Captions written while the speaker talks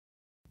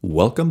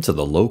Welcome to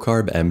the Low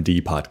Carb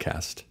MD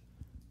Podcast.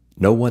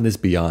 No one is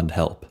beyond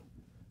help.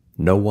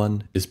 No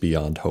one is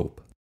beyond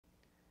hope.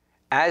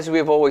 As we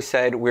have always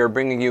said, we are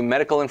bringing you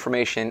medical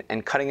information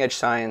and cutting-edge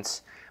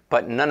science,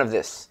 but none of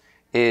this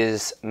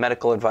is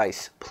medical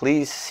advice.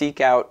 Please seek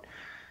out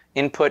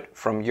input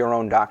from your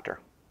own doctor.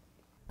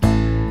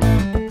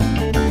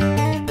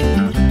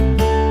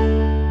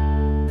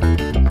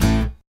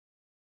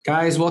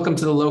 Guys, welcome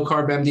to the Low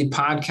Carb MD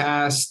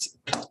Podcast.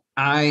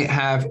 I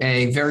have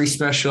a very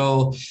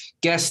special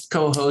guest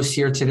co-host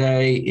here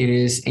today. It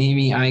is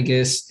Amy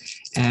Eiges,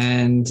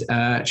 and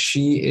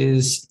she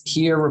is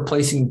here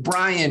replacing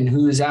Brian,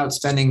 who is out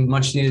spending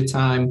much needed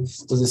time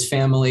with his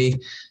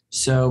family.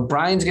 So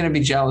Brian's going to be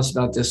jealous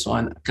about this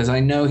one because I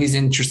know he's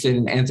interested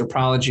in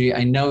anthropology.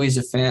 I know he's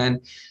a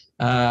fan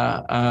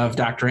of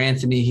Dr.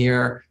 Anthony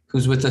here,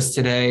 who's with us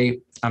today.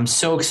 I'm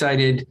so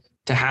excited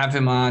to have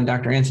him on,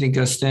 Dr. Anthony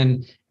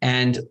Gustin.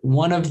 And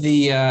one of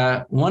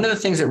the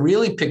things that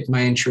really piqued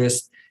my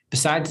interest,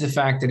 besides the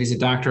fact that he's a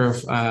doctor of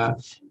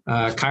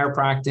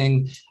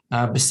chiropractic,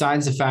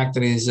 besides the fact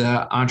that he's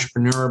an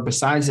entrepreneur,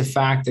 besides the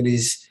fact that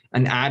he's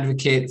an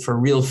advocate for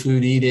real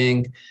food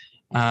eating,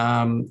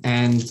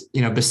 and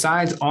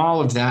besides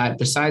all of that,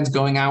 besides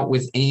going out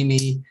with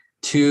Amy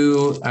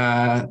to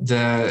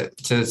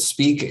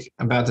speak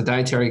about the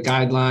dietary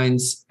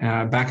guidelines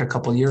back a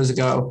couple of years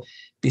ago,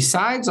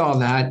 besides all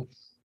that,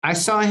 I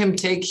saw him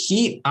take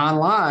heat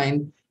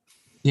online,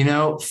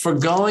 for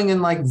going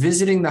and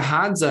visiting the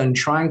Hadza and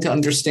trying to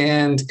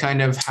understand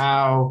kind of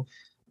how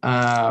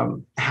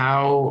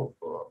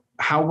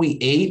we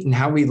ate and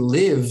how we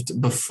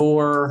lived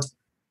before,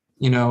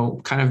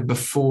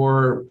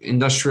 before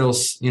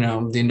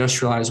the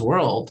industrialized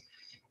world.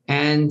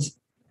 And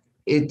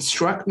it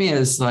struck me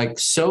as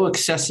so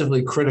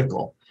excessively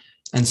critical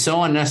and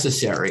so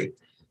unnecessary,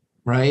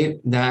 right?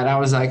 That I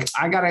was like,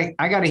 I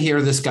gotta hear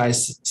this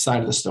guy's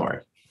side of the story.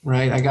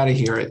 Right. I got to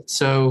hear it.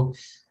 So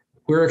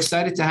we're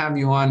excited to have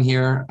you on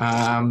here.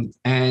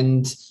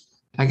 And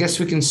I guess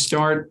we can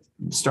start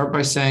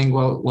by saying,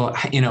 well,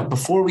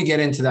 before we get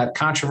into that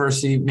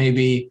controversy,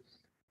 maybe,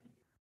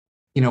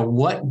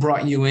 what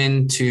brought you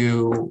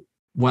into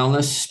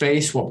wellness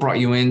space? What brought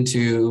you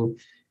into,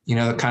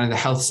 kind of the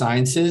health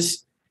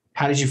sciences?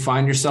 How did you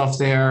find yourself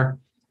there?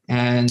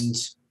 And,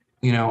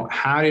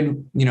 how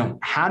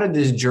did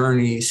this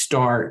journey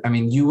start? I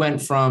mean, you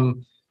went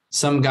from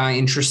some guy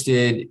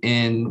interested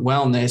in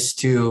wellness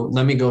to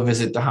let me go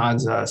visit the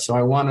Hadza. So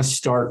I want to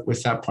start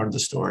with that part of the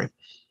story.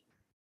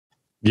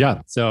 Yeah.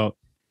 So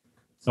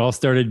it all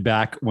started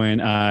back when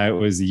I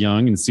was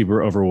young and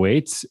super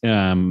overweight.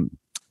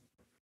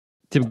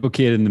 Typical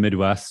kid in the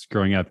Midwest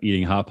growing up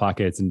eating Hot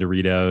Pockets and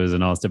Doritos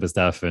and all this type of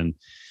stuff. And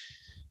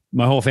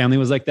my whole family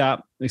was like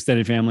that,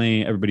 extended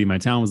family. Everybody in my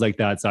town was like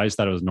that. So I just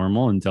thought it was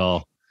normal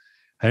until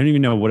I don't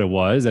even know what it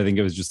was. I think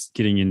it was just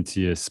getting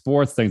into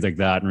sports, things like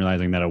that, and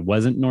realizing that it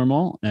wasn't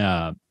normal.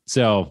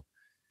 So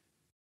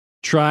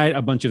tried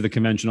a bunch of the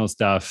conventional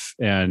stuff,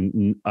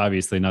 and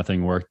obviously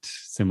nothing worked.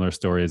 Similar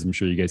stories, I'm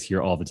sure you guys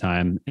hear all the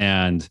time.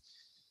 And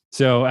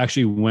so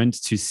actually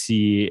went to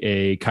see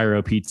a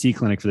chiro PT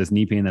clinic for this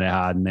knee pain that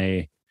I had, and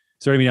they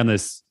started me down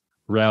this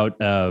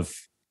route of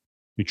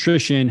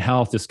nutrition,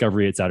 health,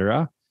 discovery, et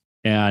cetera.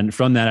 And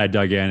from that, I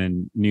dug in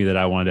and knew that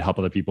I wanted to help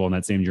other people on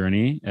that same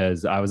journey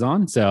as I was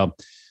on. So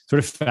sort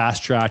of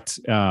fast tracked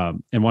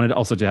and wanted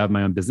also to have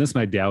my own business.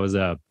 My dad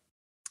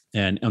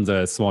owns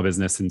a small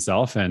business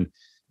himself, and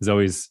was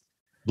always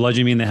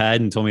bludgeoning me in the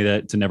head and told me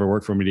that to never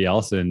work for anybody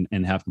else and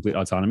have complete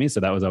autonomy. So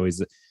that was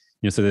always,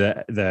 so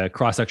the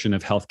cross section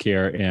of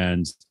healthcare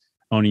and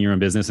owning your own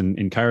business and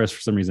Kairos for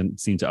some reason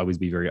seemed to always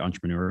be very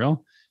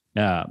entrepreneurial.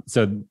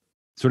 So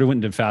sort of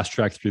went into fast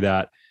track through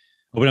that.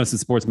 Opened up some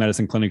sports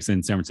medicine clinics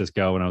in San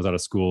Francisco when I was out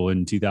of school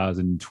in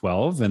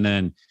 2012, and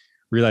then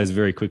realized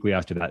very quickly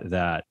after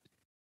that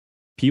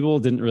people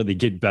didn't really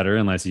get better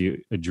unless you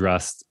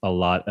addressed a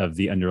lot of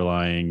the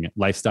underlying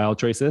lifestyle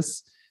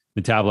choices,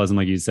 metabolism,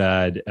 like you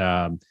said.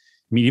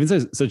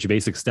 Even such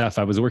basic stuff.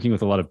 I was working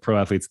with a lot of pro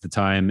athletes at the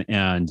time,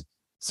 and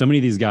so many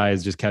of these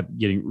guys just kept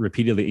getting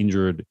repeatedly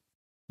injured.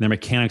 Their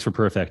mechanics were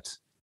perfect,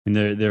 and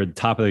they're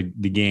top of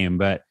the game.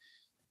 But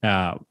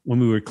when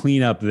we would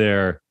clean up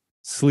their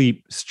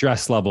sleep,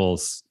 stress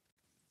levels,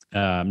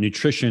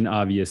 nutrition,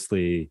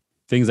 obviously,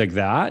 things like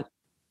that,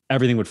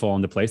 everything would fall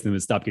into place and they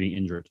would stop getting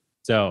injured.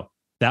 So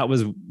that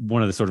was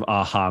one of the sort of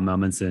aha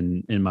moments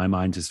in my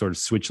mind to sort of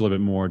switch a little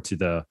bit more to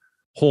the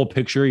whole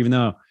picture, even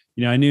though,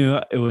 I knew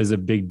it was a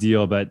big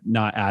deal, but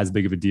not as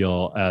big of a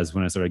deal as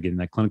when I started getting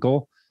that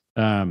clinical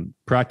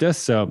practice.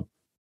 So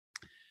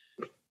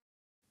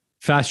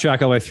fast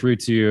track all the way through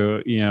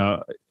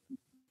to,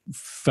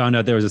 found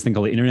out there was this thing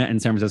called the internet in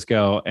San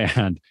Francisco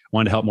and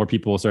wanted to help more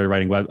people. Started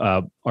writing web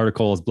blog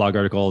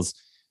articles,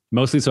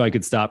 mostly so I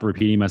could stop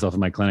repeating myself in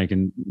my clinic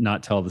and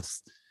not tell the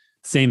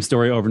same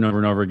story over and over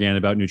and over again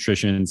about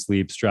nutrition,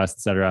 sleep, stress, et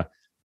cetera.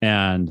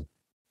 And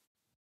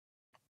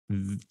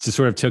just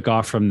sort of took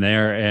off from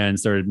there and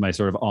started my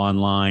sort of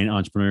online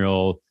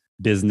entrepreneurial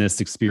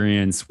business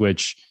experience,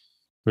 which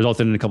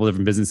resulted in a couple of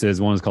different businesses.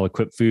 One was called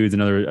Equip Foods,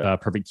 another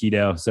Perfect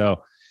Keto.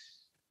 So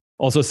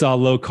also saw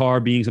low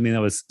carb being something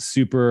that was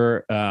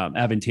super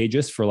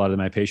advantageous for a lot of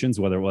my patients,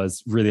 whether it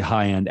was really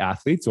high-end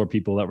athletes or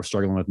people that were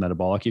struggling with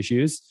metabolic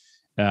issues.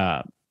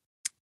 But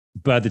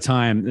at the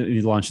time,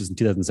 it launched this in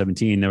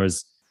 2017, there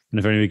was, and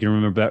if anybody can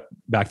remember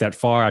back that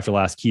far after the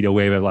last keto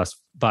wave of the last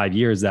 5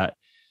 years, that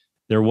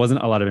there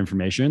wasn't a lot of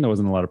information. There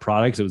wasn't a lot of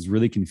products. It was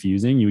really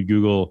confusing. You would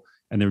Google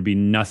and there would be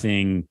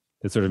nothing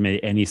that sort of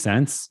made any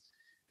sense.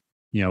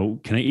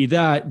 Can I eat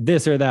that,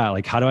 this or that?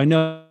 Like, how do I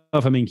know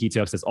if I'm in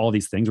ketosis? All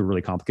these things were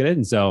really complicated.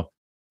 And so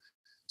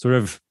sort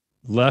of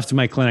left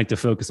my clinic to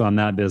focus on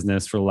that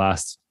business for the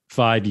last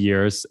 5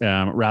 years,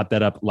 wrapped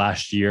that up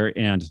last year.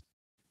 And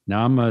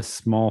now I'm a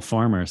small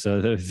farmer.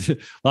 So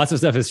lots of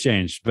stuff has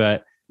changed,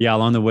 but yeah,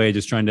 along the way,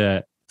 just trying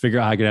to figure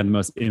out how I can have the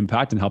most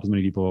impact and help as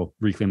many people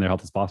reclaim their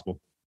health as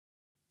possible.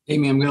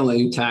 Amy, I'm going to let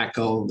you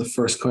tackle the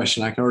first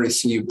question. I can already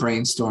see you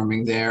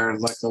brainstorming there.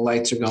 Like the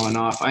lights are going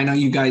off. I know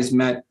you guys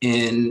met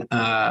in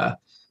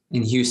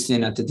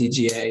Houston at the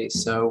DGA.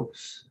 So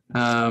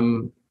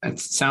it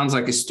sounds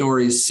like a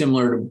story is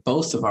similar to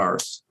both of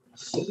ours.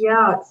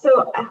 Yeah.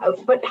 So,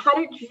 but how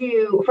did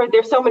you,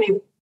 there's so many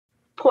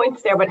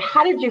points there, but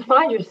how did you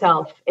find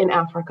yourself in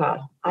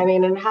Africa? I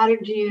mean, and how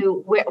did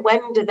you,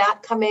 when did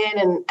that come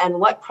in and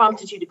what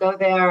prompted you to go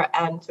there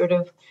and sort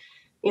of,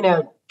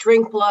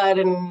 drink blood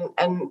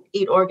and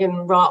eat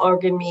raw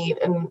organ meat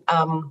and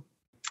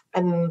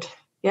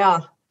yeah.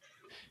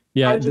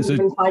 How did you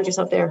even find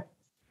yourself there?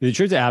 The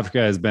trip to Africa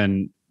has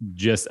been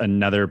just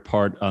another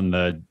part on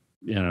the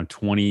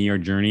 20-year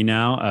journey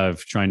now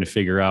of trying to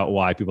figure out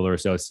why people are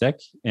so sick.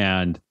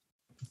 And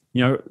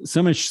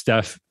so much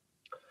stuff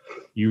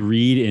you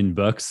read in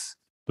books,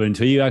 but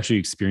until you actually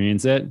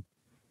experience it,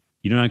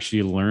 you don't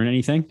actually learn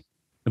anything.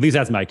 At least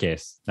that's my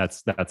case.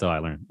 That's how I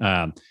learn.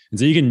 And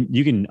so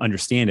you can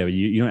understand it, but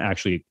you don't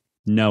actually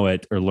know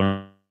it or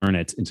learn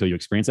it until you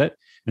experience it.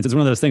 And so it's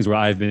one of those things where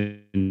I've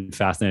been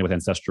fascinated with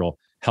ancestral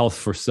health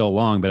for so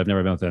long, but I've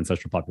never been with the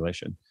ancestral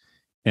population.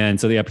 And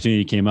so the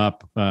opportunity came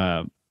up.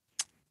 My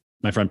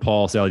friend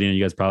Paul Saladino,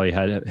 you guys probably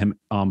had him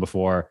on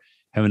before.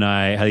 Him and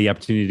I had the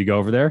opportunity to go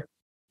over there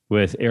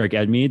with Eric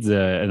Edmeades,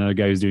 another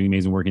guy who's doing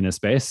amazing work in this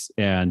space,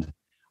 and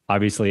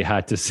obviously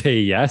had to say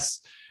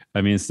yes.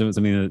 I mean, it's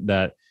something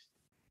that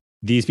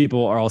these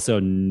people are also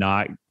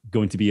not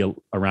going to be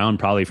around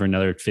probably for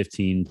another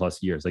 15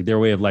 plus years. Like their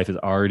way of life is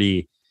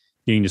already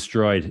getting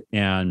destroyed.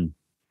 And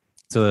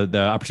so the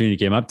opportunity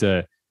came up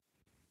to,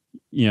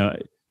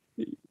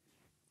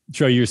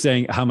 Tro, you're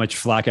saying how much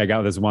flack I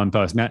got with this one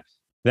post. Matt,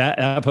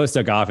 that post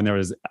took off and there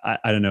was,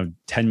 I don't know,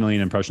 10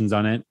 million impressions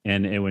on it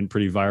and it went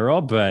pretty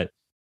viral, but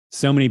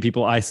so many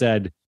people, I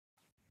said,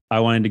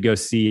 I wanted to go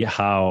see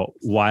how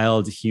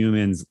wild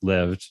humans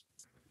lived,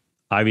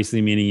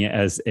 obviously meaning it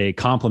as a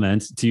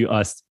compliment to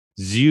us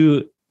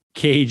zoo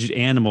caged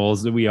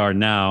animals that we are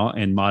now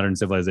in modern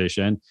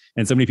civilization.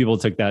 And so many people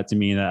took that to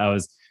mean that I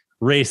was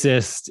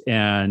racist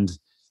and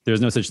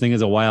there's no such thing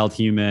as a wild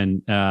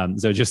human.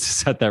 So just to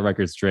set that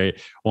record straight,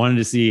 I wanted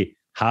to see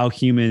how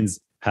humans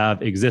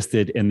have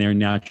existed in their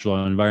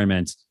natural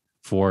environment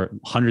for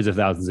hundreds of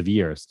thousands of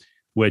years,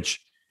 which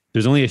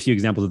there's only a few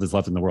examples of this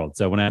left in the world.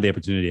 So when I had the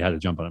opportunity, I had to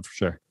jump on it for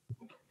sure.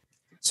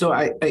 So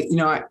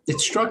it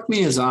struck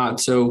me as odd.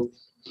 So,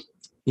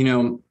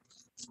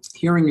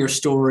 hearing your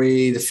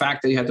story, the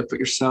fact that you had to put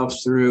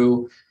yourself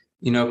through,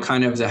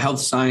 kind of the health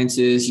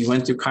sciences, you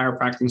went through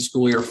chiropractic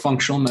school, you're a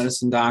functional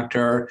medicine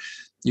doctor,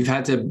 you've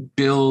had to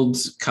build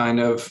kind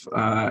of,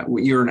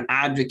 you're an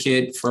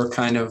advocate for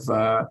kind of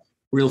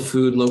real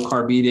food, low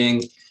carb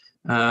eating.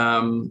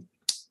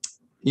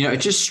 It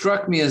just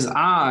struck me as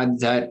odd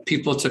that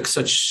people took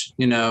such,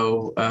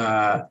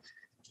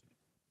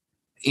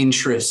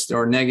 interest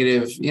or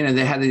negative,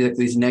 they had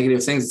these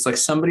negative things. It's like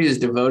somebody who's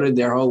devoted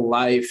their whole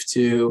life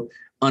to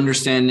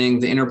understanding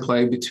the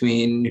interplay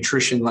between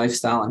nutrition,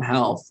 lifestyle, and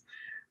health,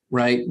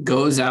 right?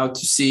 Goes out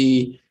to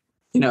see,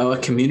 a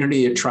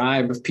community, a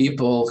tribe of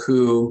people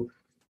who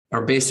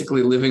are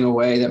basically living a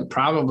way that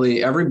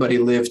probably everybody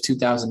lived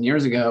 2,000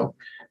 years ago,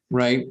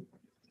 right?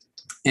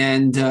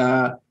 And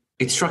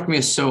it struck me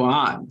as so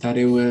odd that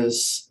it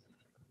was,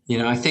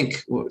 I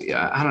think,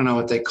 I don't know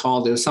what they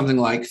called it. It was something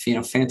like,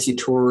 fancy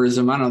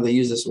tourism. I don't know, they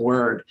use this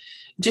word.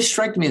 It just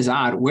struck me as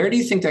odd. Where do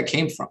you think that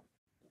came from?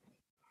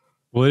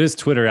 Well, it is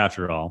Twitter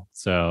after all.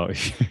 So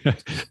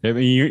I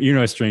mean, you're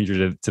no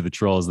stranger to the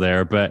trolls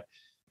there, but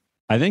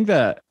I think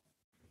that,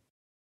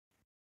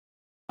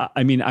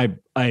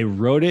 I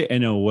wrote it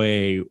in a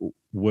way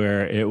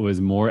where it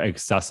was more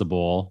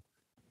accessible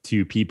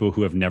to people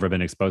who have never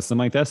been exposed to something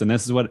like this. And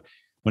this is what,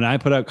 when I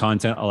put out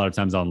content a lot of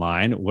times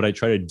online, what I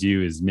try to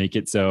do is make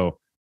it so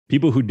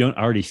people who don't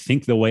already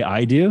think the way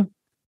I do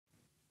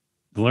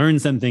learn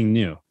something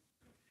new.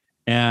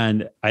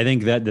 And I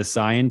think that the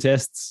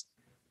scientists,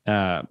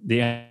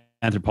 the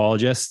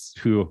anthropologists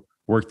who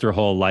work their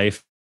whole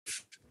life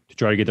to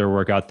try to get their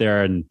work out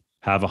there and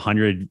have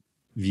 100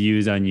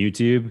 views on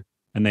YouTube,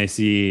 and they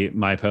see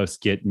my posts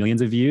get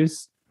millions of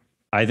views,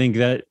 I think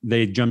that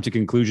they jump to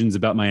conclusions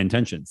about my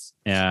intentions.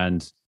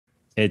 And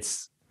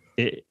it's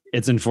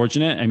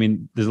unfortunate. I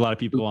mean, there's a lot of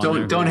people on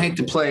there. Don't hate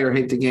the player,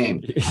 hate the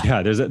game.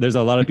 Yeah. There's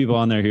a lot of people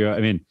on there who, I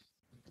mean,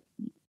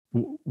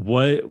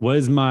 what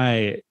was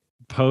my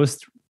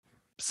post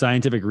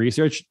scientific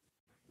research?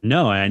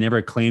 No, I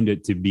never claimed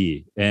it to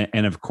be.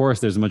 And of course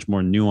there's much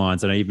more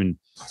nuance. And I even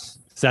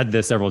said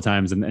this several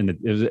times, and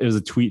it was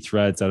a tweet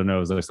thread. So I don't know, it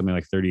was like something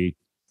like 30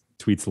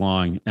 tweets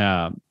long.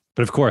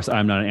 But of course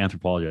I'm not an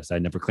anthropologist. I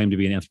never claimed to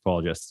be an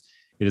anthropologist.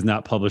 It is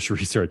not published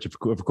research. Of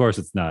course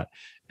it's not.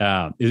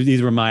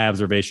 These were my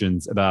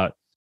observations about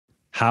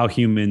how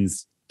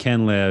humans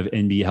can live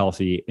and be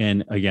healthy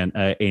in, again,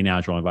 a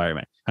natural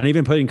environment. And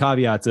even putting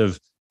caveats of,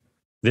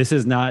 this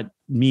does not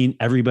mean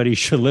everybody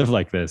should live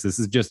like this. This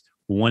is just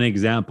one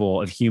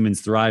example of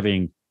humans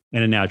thriving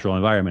in a natural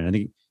environment. I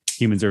think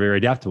humans are very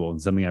adaptable,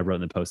 and something I wrote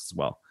in the post as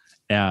well.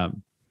 Yeah,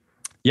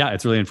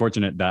 it's really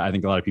unfortunate that I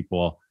think a lot of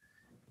people,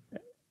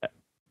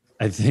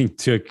 I think,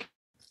 took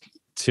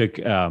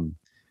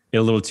it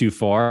a little too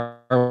far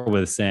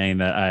with saying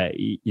that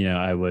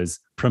I was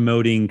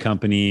promoting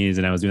companies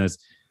and I was doing this.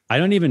 I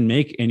don't even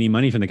make any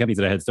money from the companies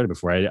that I had started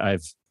before.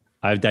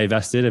 I've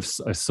divested.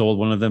 I sold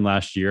one of them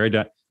last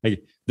year.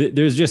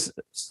 There's just,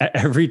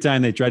 every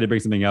time they tried to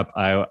bring something up,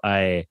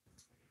 I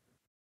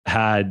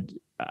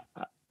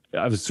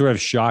was sort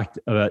of shocked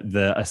about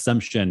the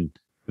assumption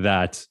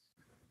that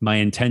my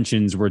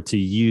intentions were to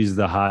use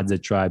the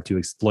Hadza tribe to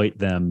exploit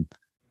them.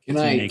 Can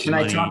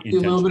I talk to you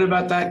a little bit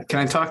about that? Can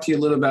I talk to you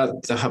a little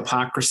about the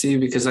hypocrisy?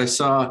 Because I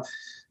saw,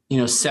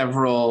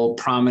 several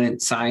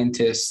prominent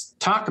scientists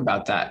talk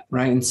about that,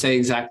 right? And say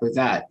exactly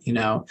that,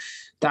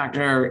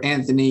 Dr.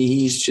 Anthony,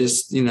 he's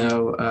just,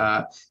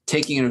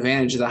 taking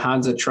advantage of the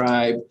Hadza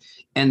tribe.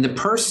 And the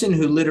person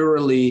who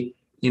literally,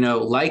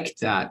 liked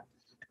that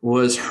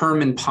was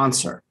Herman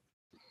Poncer.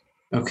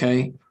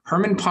 Okay.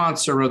 Herman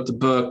Poncer wrote the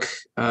book,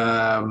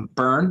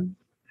 Burn.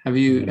 Have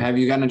you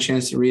gotten a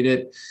chance to read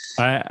it?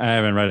 I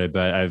haven't read it,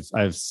 but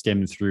I've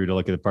skimmed through to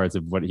look at the parts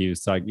of what he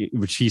was talking,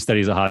 which he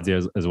studies a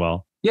Hadza as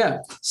well. Yeah.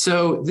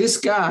 So this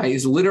guy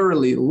is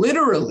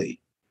literally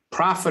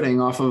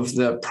profiting off of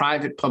the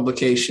private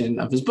publication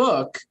of his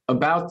book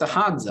about the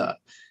Hadza,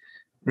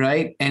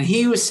 right? And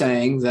he was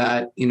saying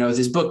that,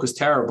 this book was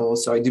terrible.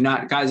 So I do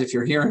not, guys, if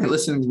you're hearing it,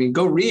 listening to me,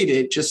 go read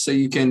it just so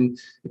you can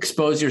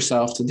expose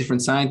yourself to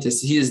different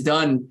scientists. He has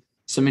done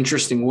some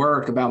interesting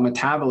work about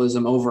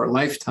metabolism over a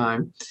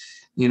lifetime.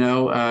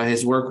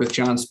 His work with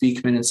John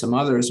Speakman and some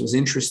others was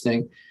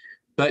interesting,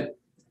 but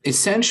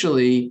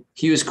essentially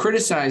he was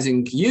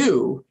criticizing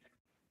you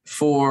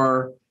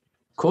for,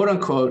 quote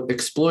unquote,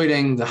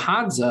 exploiting the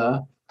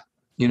Hadza,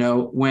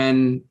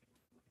 when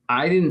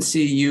I didn't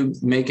see you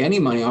make any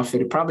money off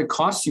it. It probably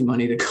cost you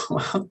money to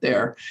go out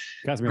there.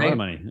 It cost me a lot of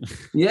money.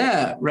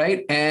 Yeah.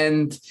 Right.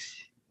 And,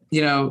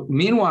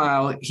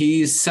 meanwhile,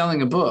 he's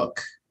selling a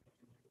book,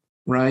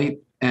 right?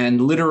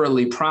 And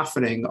literally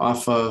profiting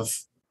off of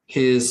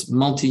his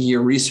multi-year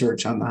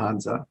research on the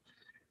Hadza,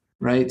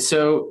 right?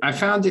 So I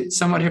found it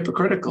somewhat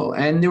hypocritical.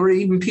 And there were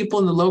even people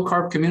in the low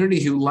carb community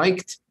who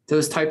liked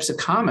those types of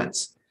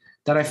comments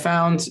that I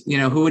found,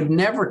 who would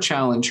never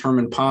challenge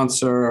Herman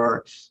Poncer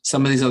or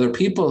some of these other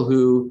people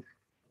who,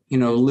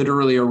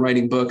 literally are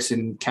writing books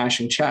and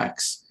cashing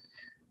checks.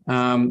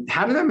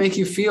 How did that make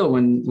you feel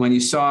when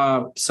you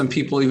saw some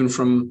people, even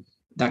from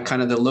that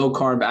kind of the low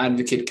carb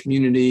advocate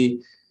community,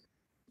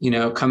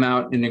 come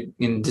out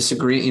and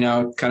disagree,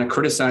 kind of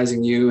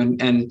criticizing you,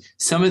 and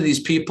some of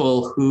these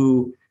people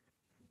who,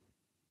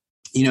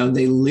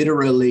 they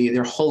literally,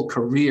 their whole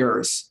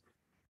careers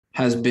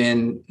has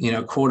been,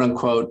 quote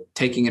unquote,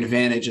 taking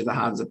advantage of the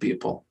Hadza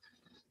people?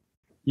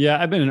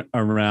 Yeah, I've been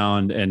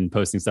around and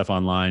posting stuff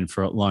online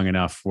for long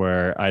enough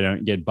where I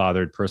don't get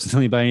bothered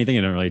personally by anything.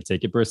 I don't really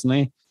take it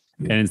personally.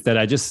 And instead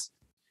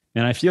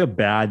I feel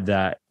bad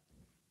that,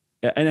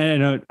 and I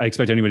don't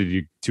expect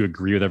anybody to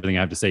agree with everything I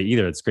have to say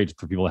either. It's great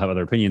for people to have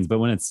other opinions, but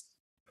when it's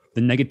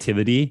the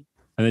negativity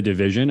and the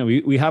division,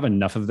 we have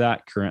enough of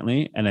that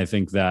currently. And I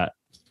think that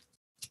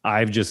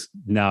I've just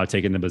now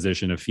taken the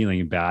position of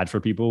feeling bad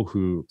for people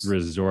who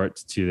resort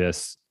to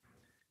this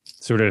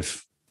sort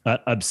of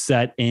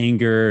upset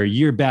anger.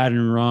 You're bad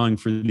and wrong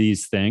for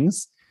these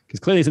things,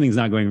 because clearly something's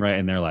not going right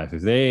in their life.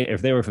 If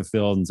they were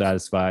fulfilled and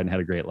satisfied and had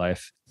a great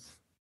life,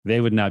 they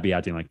would not be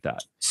acting like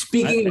that.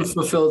 Speaking of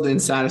fulfilled and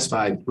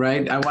satisfied,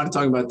 right? I want to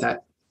talk about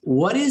that.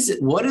 What is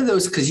it? What are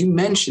those? Because you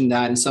mentioned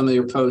that in some of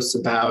your posts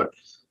about,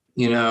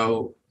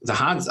 the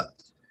Hadza,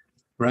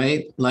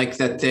 right? Like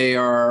that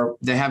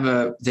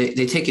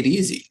they take it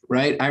easy,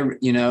 right?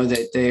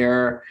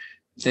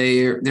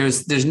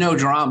 There's no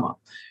drama,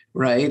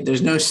 right?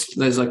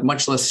 There's like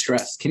much less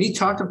stress. Can you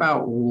talk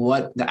about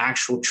what the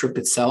actual trip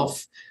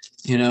itself,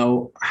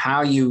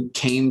 how you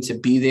came to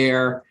be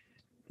there?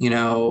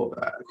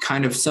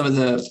 Kind of some of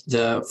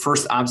the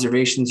first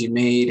observations you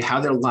made, how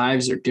their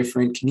lives are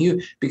different.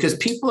 Because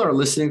people are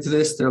listening to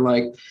this, they're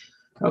like,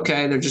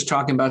 okay, they're just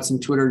talking about some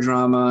Twitter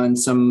drama and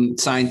some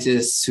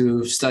scientists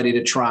who've studied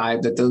a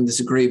tribe that don't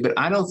disagree. But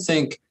I don't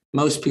think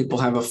most people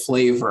have a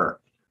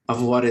flavor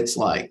of what it's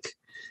like.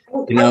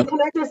 Can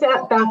I just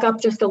back up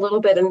just a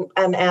little bit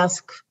and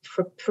ask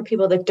for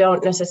people that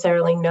don't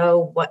necessarily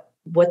know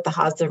what the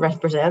Hadza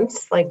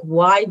represents? Like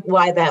why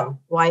them?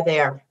 Why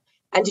there?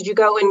 And did you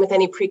go in with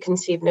any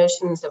preconceived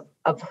notions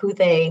of who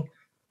they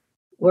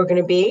were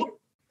going to be?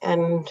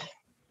 And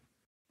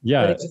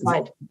yeah, what did you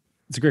find?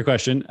 It's a great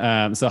question.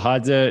 So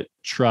Hadza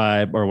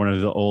tribe, or one of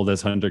the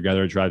oldest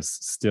hunter-gatherer tribes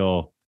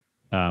still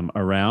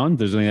around.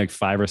 There's only like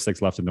 5 or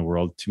 6 left in the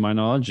world, to my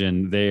knowledge,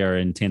 and they are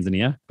in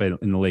Tanzania,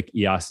 but in the Lake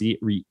Eyasi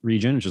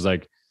region, which is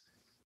like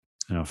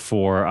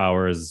 4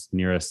 hours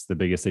nearest the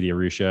biggest city,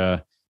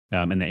 Arusha,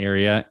 in the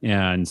area.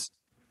 And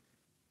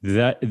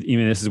that,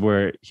 even this is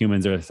where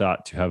humans are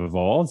thought to have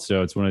evolved.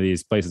 So it's one of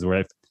these places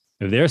where if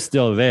they're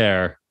still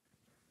there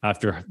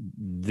after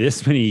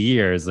this many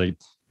years, like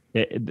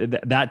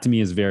that to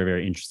me is very,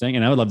 very interesting.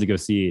 And I would love to go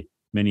see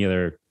many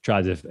other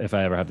tribes if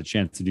I ever have the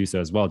chance to do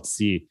so as well, to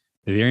see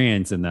the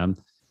variance in them.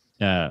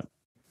 But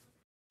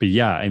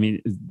yeah, I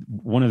mean,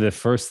 one of the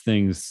first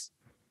things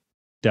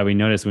that we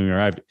noticed when we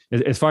arrived,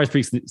 as far as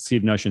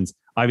preconceived notions,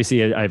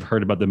 obviously I've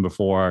heard about them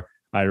before.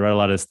 I read a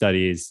lot of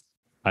studies.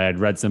 I had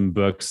read some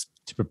books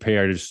to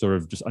prepare to sort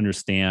of just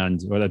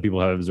understand, or that people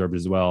have observed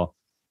as well.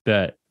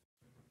 But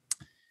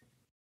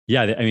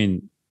yeah, I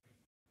mean,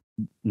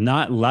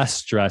 not less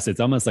stress. It's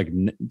almost like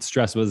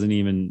stress wasn't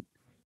even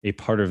a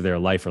part of their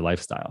life or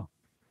lifestyle.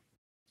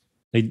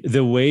 Like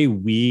the way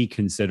we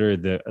consider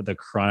the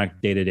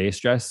chronic day-to-day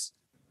stress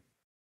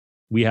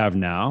we have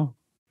now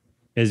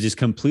is just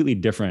completely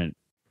different.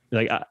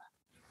 Like,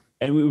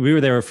 and we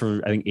were there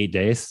for, I think, 8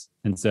 days.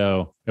 And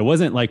so it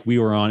wasn't like we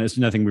were on, it's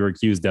nothing we were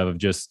accused of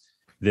just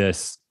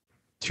this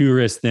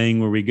tourist thing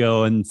where we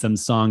go and some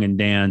song and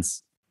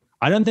dance.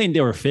 I don't think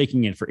they were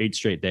faking it for 8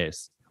 straight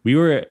days. We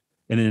were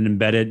in an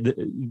embedded,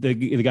 the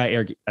guy,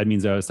 Eric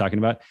Edmeans, I was talking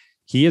about,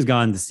 he has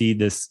gone to see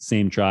this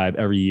same tribe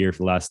every year for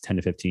the last 10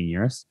 to 15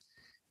 years.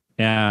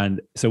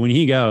 And so when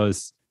he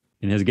goes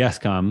and his guests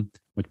come,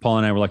 which Paul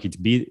and I were lucky to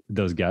be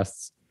those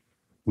guests,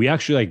 we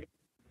actually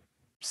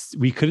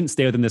we couldn't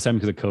stay with them this time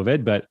because of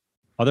COVID, but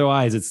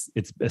otherwise it's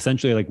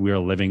essentially like we were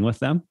living with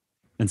them.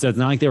 And so it's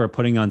not like they were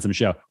putting on some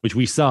show, which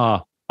we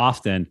saw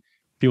often.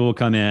 People would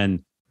come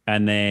in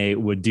and they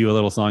would do a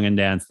little song and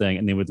dance thing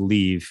and they would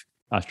leave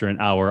after an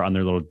hour on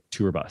their little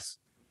tour bus.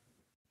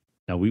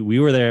 Now we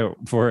were there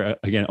for,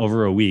 again,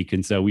 over a week.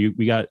 And so we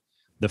got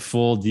the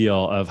full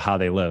deal of how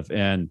they live.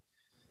 And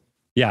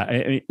yeah,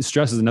 I mean,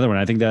 stress is another one.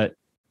 I think that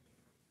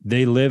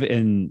they live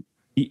in,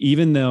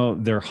 even though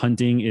their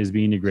hunting is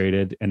being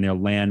degraded and their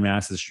land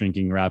mass is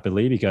shrinking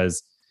rapidly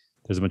because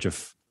there's a bunch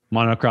of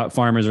monocrop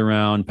farmers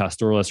around,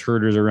 pastoralist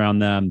herders around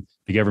them,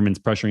 the government's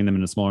pressuring them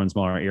into smaller and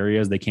smaller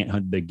areas. They can't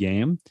hunt big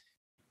game.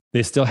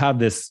 They still have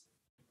this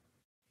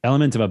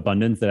element of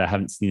abundance that I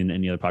haven't seen in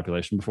any other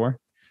population before.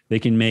 They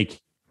can make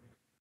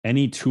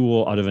any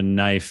tool out of a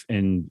knife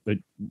and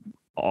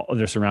all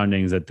their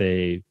surroundings that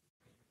they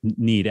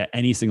need at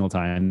any single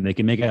time. They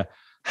can make a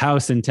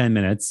house in 10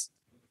 minutes.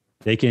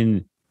 They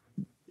can,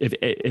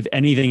 if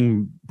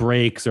anything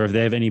breaks or if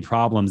they have any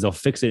problems, they'll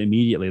fix it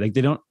immediately. Like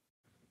they don't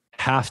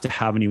have to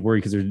have any worry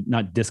because they're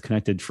not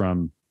disconnected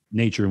from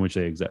nature in which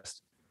they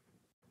exist,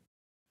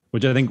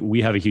 which I think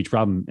we have a huge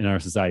problem in our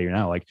society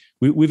now. Like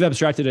we've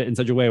abstracted it in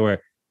such a way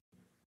where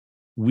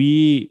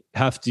we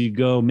have to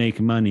go make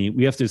money.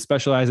 We have to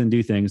specialize and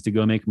do things to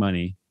go make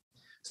money.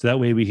 So that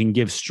way we can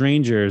give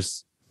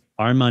strangers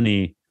our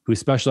money who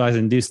specialize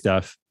and do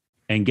stuff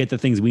and get the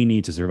things we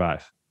need to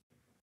survive.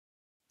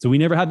 So we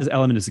never have this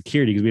element of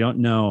security because we don't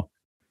know,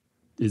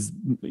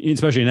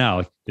 especially now,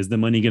 like, is the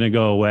money going to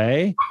go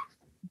away?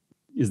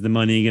 Is the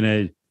money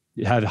going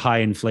to have high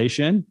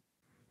inflation?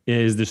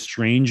 Is the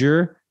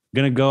stranger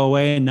going to go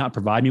away and not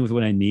provide me with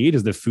what I need?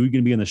 Is the food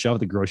going to be on the shelf at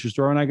the grocery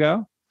store when I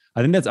go?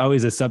 I think that's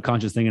always a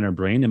subconscious thing in our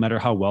brain. No matter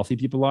how wealthy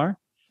people are,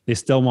 they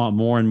still want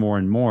more and more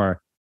and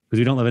more because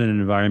we don't live in an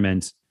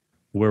environment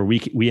where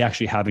we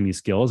actually have any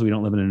skills. We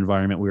don't live in an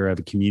environment where we have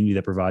a community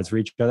that provides for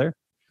each other.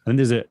 I think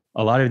there's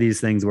a lot of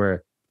these things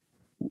where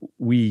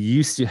we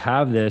used to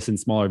have this in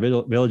smaller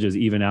villages,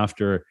 even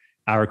after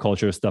our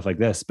culture, stuff like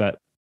this. But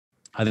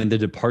I think the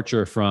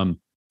departure from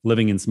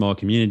living in small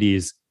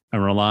communities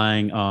and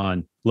relying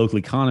on local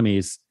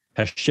economies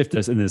has shifted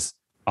us in this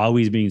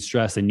always being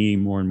stressed and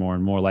needing more and more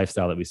and more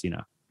lifestyle that we see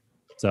now.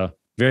 So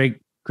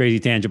very crazy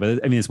tangent,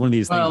 but I mean, it's one of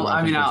these things. Well,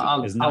 I mean,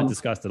 is not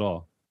discussed at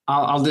all.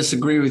 I'll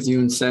disagree with you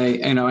and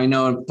say, I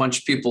know a bunch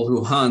of people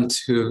who hunt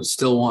who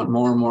still want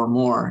more and more and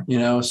more,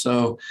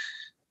 so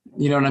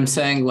you know what I'm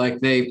saying? Like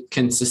they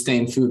can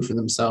sustain food for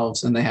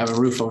themselves and they have a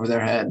roof over their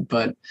head,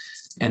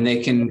 and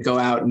they can go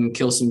out and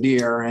kill some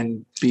deer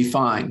and be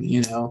fine,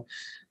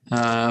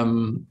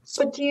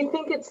 But do you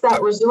think it's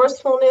that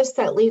resourcefulness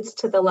that leads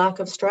to the lack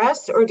of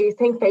stress? Or do you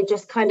think they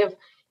just kind of,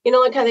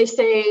 like how they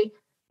say,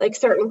 like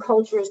certain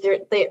cultures,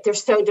 they're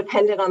so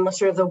dependent on the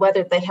sort of the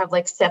weather, they have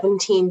like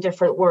 17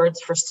 different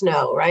words for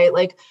snow, right?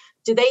 Like,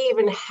 do they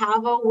even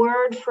have a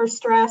word for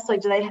stress?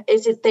 Like,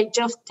 they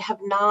just have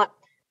not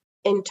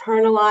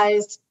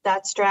internalized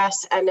that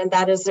stress, and then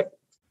that is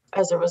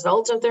as a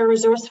result of their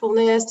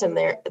resourcefulness and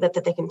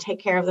that they can take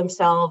care of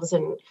themselves?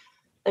 And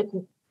like,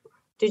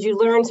 did you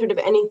learn sort of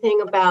anything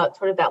about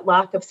sort of that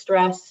lack of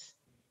stress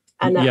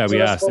and that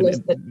we asked, joyfulness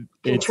that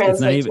can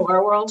translate to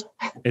our world?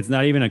 It's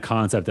not even a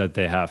concept that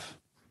they have.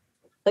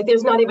 Like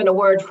there's not even a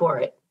word for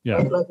it. Yeah.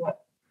 Right? Like what?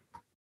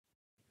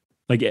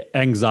 Like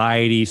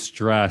anxiety,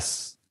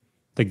 stress,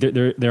 like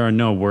there are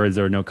no words,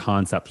 there are no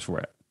concepts for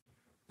it.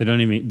 They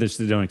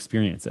don't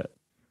experience it,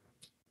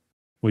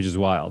 which is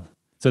wild.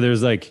 So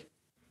there's like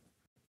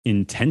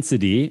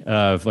intensity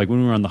of like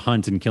when we were on the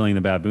hunt and killing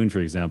the baboon, for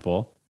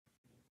example,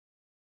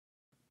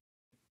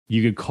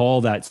 you could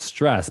call that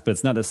stress, but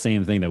it's not the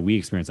same thing that we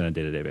experience on a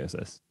day-to-day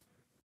basis.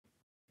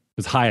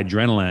 It's high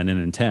adrenaline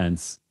and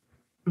intense,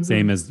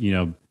 same as,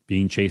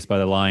 being chased by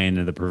the lion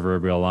and the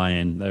proverbial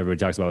lion that everybody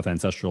talks about with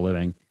ancestral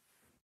living.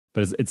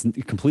 But it's a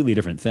completely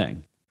different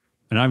thing.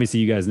 And obviously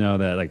you guys know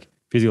that like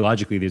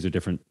physiologically, these are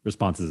different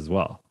responses as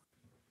well.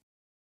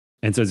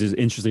 And so it's just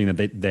interesting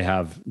that they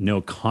have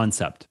no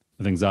concept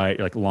of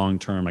anxiety, like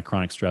long-term, like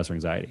chronic stress or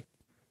anxiety.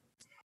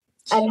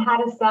 And how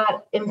does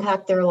that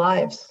impact their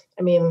lives?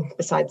 I mean,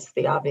 besides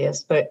the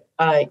obvious, but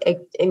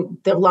in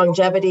the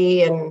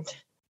longevity and...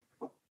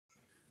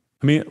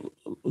 I mean,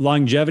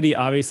 longevity,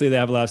 obviously they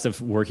have a lot of stuff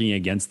working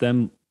against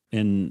them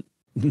in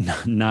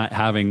not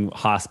having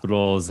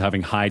hospitals,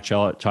 having high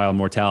child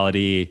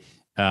mortality.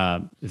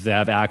 If they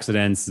have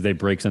accidents, they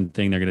break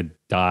something, they're going to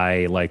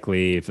die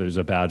likely if there's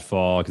a bad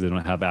fall because they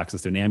don't have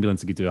access to an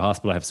ambulance to get to the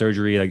hospital, have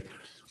surgery. Like,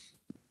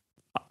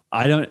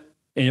 I don't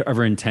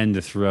ever intend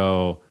to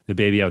throw the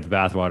baby out with the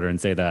bathwater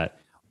and say that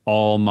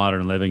all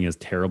modern living is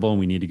terrible and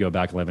we need to go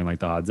back living like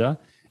the Hadza.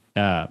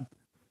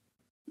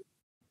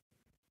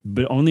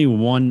 But only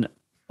one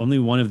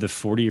of the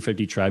 40 or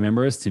 50 tribe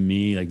members to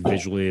me, like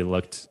visually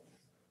looked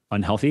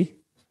unhealthy.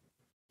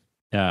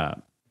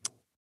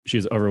 She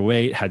was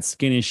overweight, had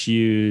skin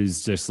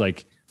issues, just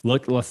like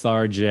looked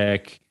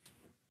lethargic.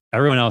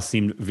 Everyone else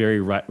seemed very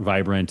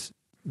vibrant,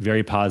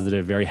 very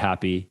positive, very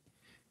happy.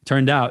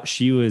 Turned out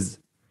she was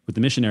with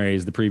the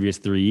missionaries the previous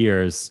 3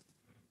 years,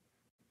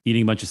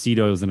 eating a bunch of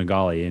Cedos and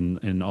Agali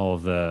and all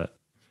of the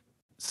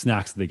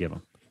snacks that they give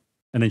them.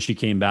 And then she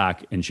came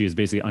back and she was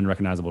basically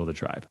unrecognizable to the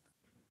tribe.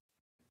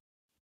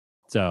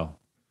 So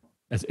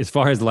as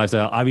far as the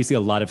lifestyle, obviously a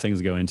lot of things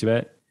go into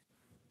it.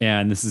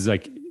 And this is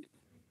like,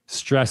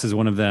 stress is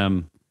one of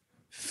them.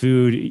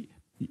 Food,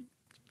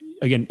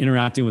 again,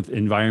 interacting with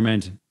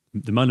environment,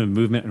 the amount of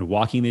movement and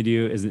walking they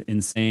do is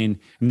insane.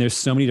 I mean, there's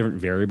so many different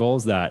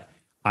variables that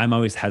I'm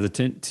always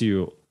hesitant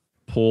to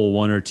pull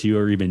 1 or 2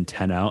 or even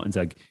 10 out. And it's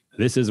like,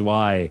 this is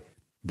why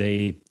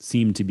they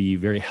seem to be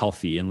very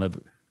healthy and live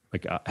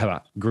like have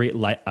a great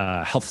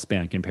health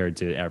span compared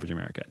to the average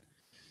American.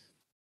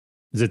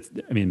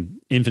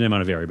 Infinite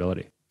amount of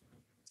variability.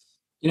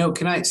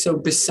 So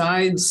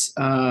besides,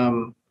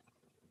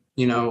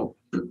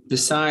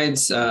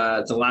 besides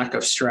the lack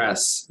of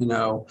stress,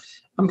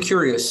 I'm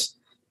curious,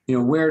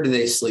 where do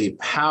they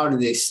sleep? How do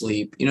they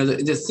sleep?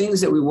 The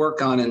things that we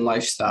work on in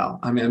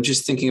lifestyle. I mean, I'm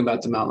just thinking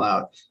about them out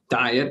loud.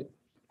 Diet,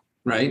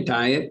 right?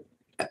 Diet,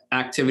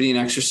 activity and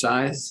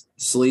exercise,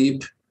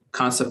 sleep,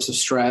 concepts of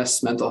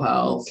stress, mental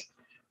health,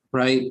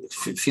 right?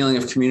 Feeling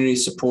of community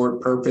support,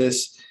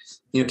 purpose.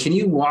 Can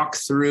you walk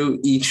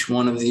through each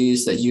one of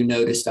these that you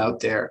noticed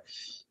out there?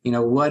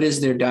 What does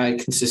their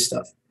diet consist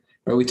of?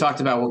 Right? We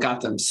talked about what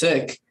got them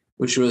sick,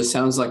 which really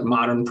sounds like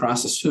modern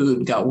processed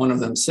food got one of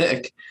them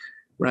sick,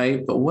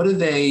 right? But what do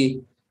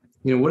they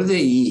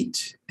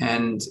eat?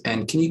 And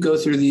can you go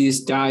through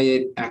these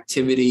diet,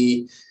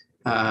 activity,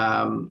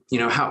 not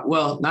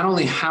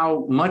only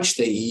how much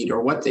they eat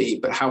or what they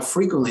eat, but how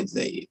frequently do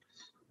they eat,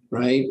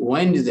 right?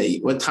 When do they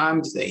eat? What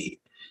time do they eat,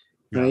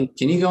 right?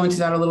 Can you go into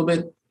that a little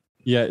bit?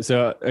 Yeah.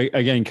 So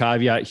again,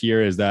 caveat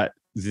here is that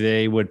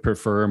they would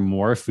prefer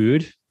more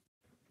food.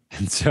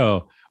 And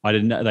so I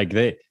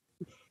didn't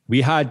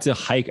we had to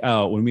hike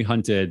out when we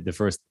hunted the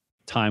first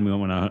time we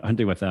went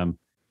hunting with them.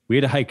 We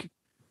had to hike,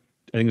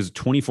 I think it was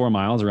 24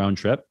 miles round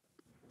trip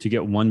to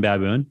get one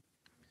baboon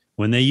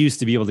when they used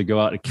to be able to go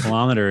out a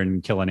kilometer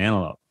and kill an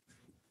antelope.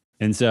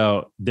 And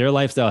so their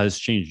lifestyle has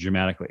changed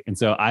dramatically. And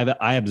so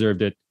I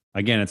observed it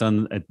again, it's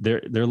on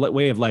their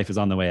way of life is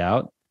on the way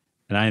out.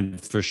 And I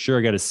for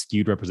sure got a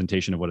skewed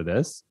representation of what it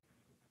is.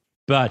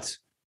 But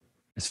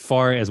as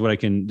far as what I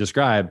can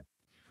describe,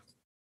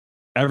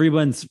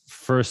 everyone's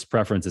first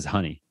preference is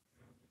honey,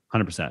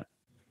 100%.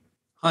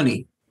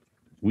 Honey.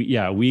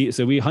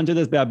 We hunted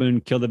this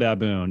baboon, killed the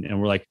baboon, and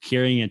we're like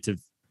carrying it to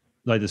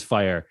light this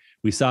fire.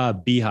 We saw a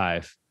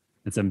beehive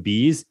and some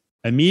bees.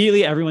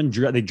 Immediately, everyone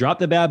they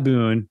dropped the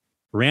baboon,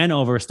 ran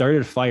over,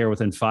 started a fire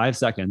within 5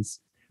 seconds.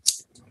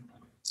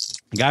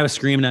 The guy was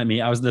screaming at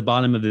me. I was at the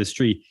bottom of this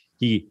tree.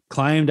 He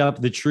climbed up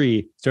the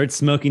tree, started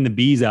smoking the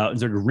bees out, and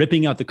started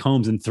ripping out the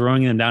combs and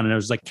throwing them down. And I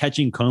was like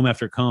catching comb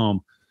after comb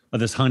of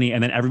this honey,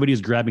 and then everybody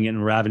was grabbing it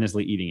and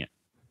ravenously eating it.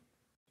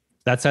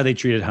 That's how they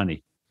treated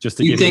honey, just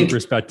to give you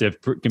perspective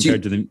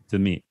compared to the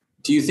meat.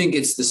 Do you think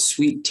it's the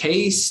sweet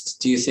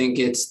taste? Do you think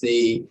it's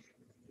the,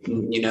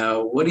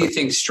 what do you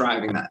think's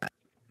driving that?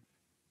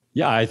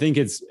 Yeah, I think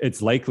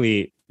it's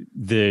likely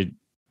the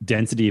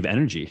density of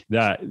energy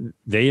that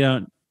they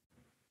don't.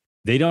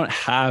 they don't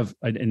have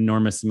an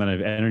enormous amount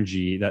of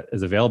energy that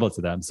is available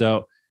to them.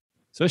 So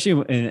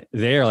especially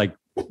they're like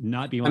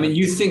not being. I mean,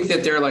 you think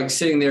that they're like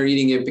sitting there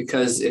eating it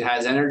because it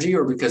has energy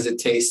or because it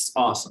tastes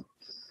awesome?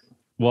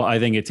 Well, I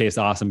think it tastes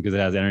awesome because it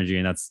has energy,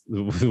 and that's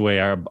the way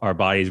our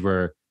bodies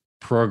were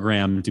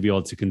programmed to be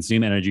able to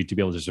consume energy to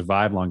be able to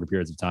survive longer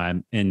periods of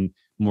time in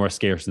more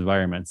scarce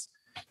environments.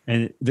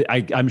 And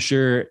I'm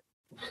sure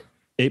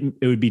it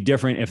would be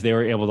different if they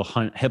were able to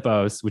hunt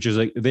hippos, which is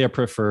like their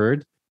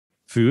preferred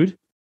food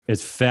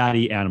is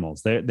fatty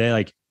animals. They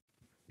like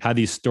have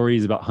these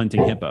stories about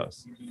hunting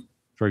hippos,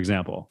 for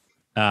example.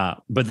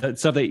 But the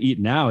stuff they eat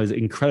now is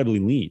incredibly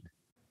lean.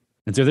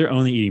 And so they're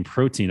only eating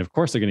protein. Of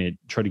course, they're going to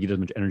try to get as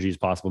much energy as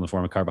possible in the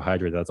form of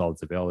carbohydrate. That's all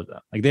that's available to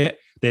them. Like they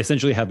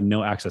essentially have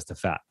no access to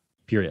fat,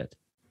 period.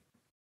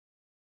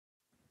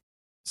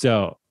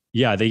 So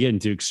yeah, they get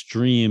into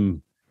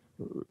extreme,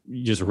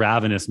 just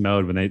ravenous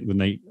mode when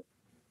they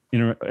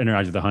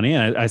interact with the honey.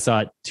 And I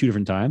saw it 2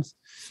 different times.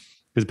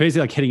 It's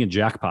basically like hitting a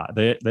jackpot.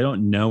 They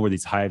don't know where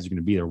these hives are going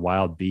to be. They're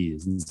wild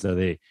bees. And so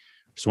they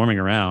swarming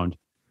around.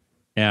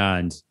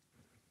 And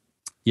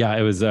yeah,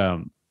 it was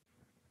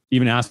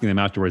even asking them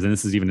afterwards, and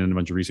this is even in a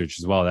bunch of research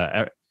as well,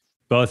 that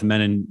both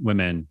men and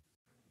women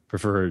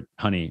prefer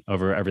honey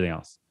over everything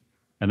else.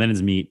 And then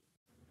it's meat.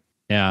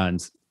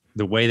 And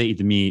the way they eat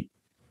the meat,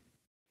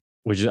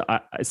 which is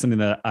something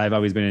that I've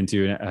always been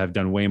into and have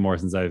done way more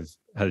since I've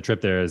had a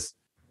trip there, is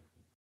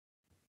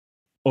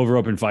over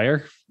open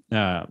fire.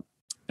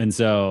 And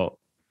so,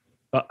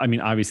 I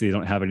mean, obviously they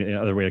don't have any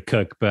other way to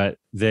cook, but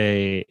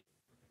they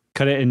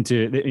cut it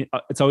into,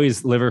 it's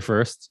always liver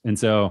first. And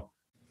so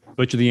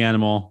butcher the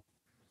animal,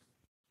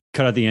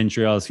 cut out the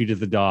entrails, feed it to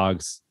the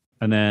dogs,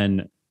 and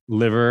then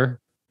liver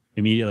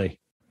immediately.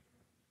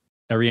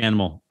 Every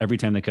animal, every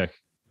time they cook,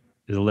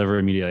 is a liver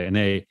immediately. And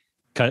they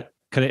cut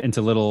it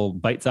into little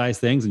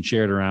bite-sized things and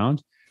share it around.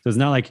 So it's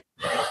not like...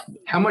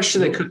 How much do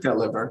they cook that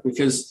liver?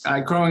 Because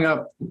growing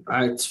up,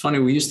 it's funny,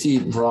 we used to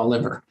eat raw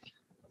liver.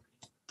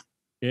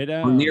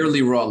 Or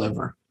nearly raw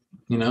liver,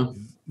 you know?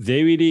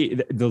 They would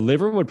eat, the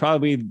liver would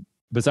probably,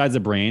 besides the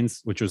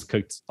brains, which was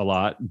cooked a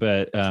lot,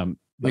 but...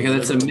 like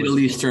that's a Middle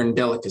Eastern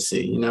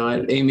delicacy, you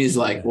know? Amy's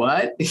like,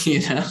 what?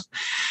 You know?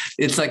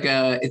 It's like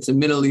it's a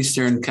Middle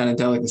Eastern kind of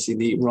delicacy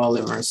to eat raw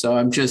liver. So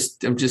I'm just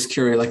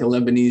curious, like a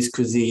Lebanese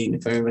cuisine,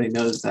 if everybody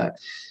knows that.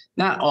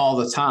 Not all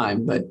the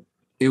time, but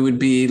it would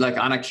be like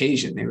on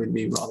occasion, it would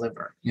be raw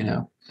liver, you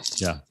know?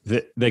 Yeah,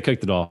 they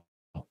cooked it all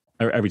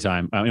every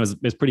time. I mean, it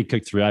was pretty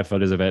cooked through. I have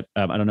photos of it.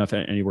 I don't know if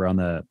anywhere on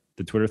the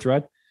Twitter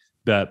thread,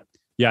 but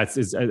yeah,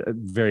 it's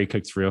very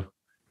cooked through.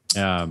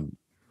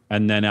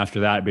 And then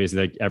after that,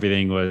 basically like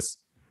everything was,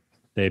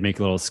 they make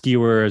little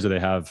skewers, or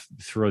they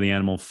throw the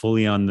animal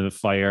fully on the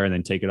fire and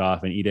then take it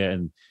off and eat it.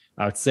 And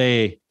I would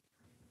say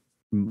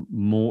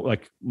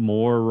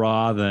more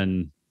raw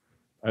than,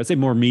 I would say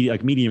more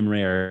medium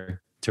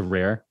rare to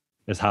rare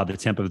is how the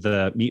temp of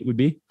the meat would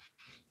be.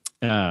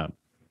 But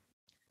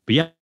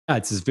yeah,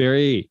 it's just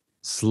very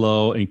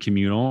slow and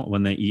communal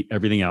when they eat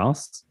everything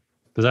else.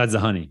 Besides the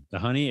honey. The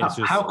honey is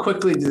just... How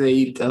quickly do they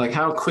eat? Like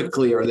how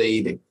quickly are they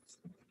eating?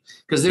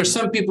 Because there's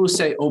some people who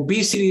say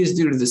obesity is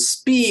due to the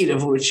speed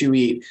of which you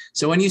eat.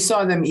 So when you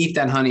saw them eat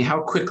that honey,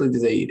 how quickly do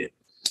they eat it?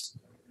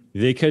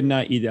 They could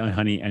not eat the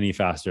honey any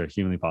faster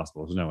humanly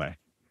possible. There's no way.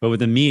 But with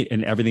the meat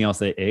and everything else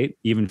they ate,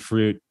 even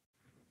fruit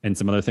and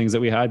some other things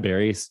that we had,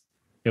 berries,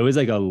 it was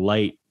like a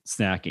light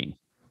snacking.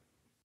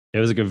 It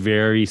was like a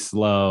very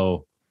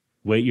slow,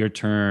 wait your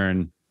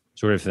turn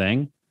sort of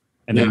thing.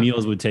 And the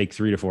meals would take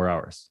 3 to 4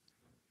 hours.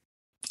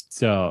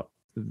 So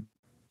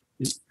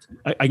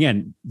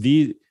again,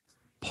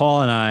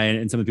 Paul and I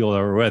and some of the people that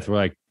we're with were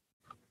like,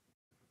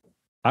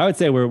 I would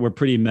say we're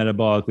pretty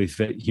metabolically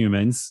fit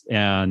humans.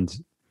 And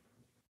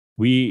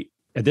we,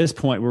 at this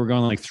point, we're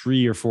going like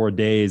 3 or 4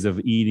 days of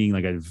eating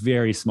like a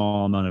very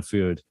small amount of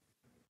food.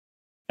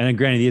 And then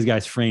granted, these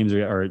guys' frames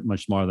are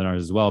much smaller than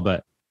ours as well.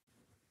 But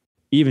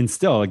even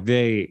still, like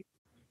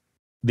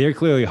they're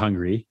clearly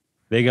hungry.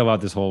 They go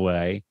out this whole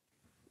way.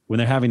 When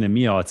they're having the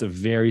meal, it's a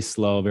very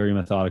slow, very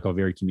methodical,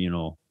 very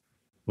communal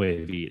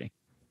way of eating.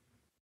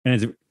 And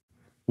it's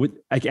with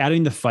like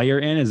adding the fire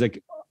in is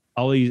like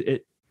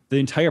the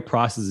entire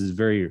process is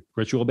very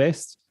ritual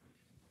based.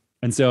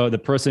 And so the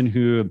person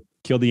who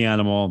killed the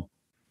animal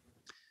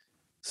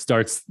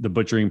starts the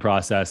butchering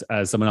process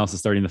as someone else is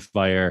starting the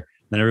fire.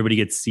 Then everybody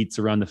gets seats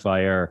around the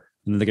fire,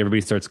 and then like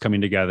everybody starts coming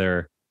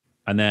together.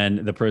 And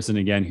then the person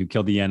again who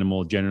killed the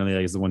animal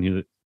generally is the one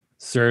who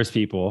serves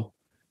people,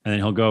 and then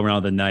he'll go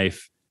around with a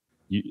knife.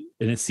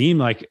 And it seemed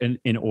like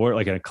in order,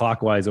 like in a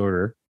clockwise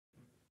order.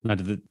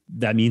 Not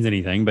that means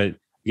anything, but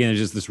again, there's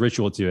just this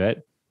ritual to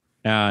it.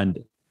 And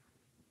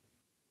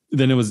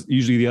then it was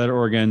usually the other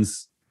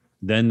organs,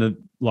 then the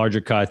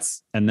larger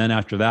cuts. And then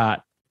after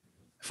that,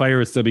 fire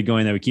would still be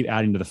going. They would keep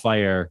adding to the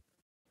fire.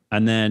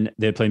 And then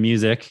they'd play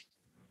music.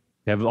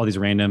 They have all these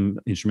random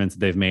instruments that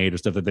they've made or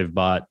stuff that they've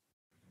bought.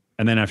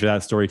 And then after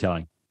that,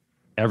 storytelling.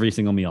 Every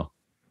single meal.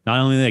 Not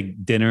only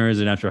like dinners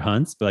and after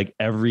hunts, but like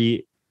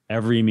every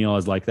meal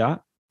is like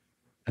that.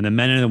 And the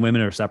men and the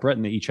women are separate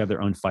and they each have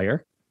their own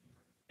fire.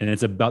 And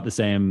it's about the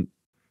same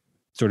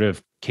sort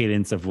of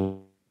cadence of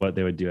what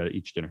they would do at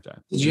each dinner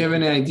time. Did you have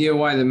any idea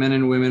why the men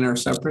and women are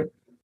separate?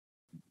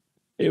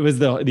 It was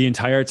the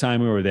entire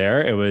time we were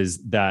there, it was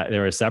that they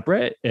were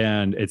separate,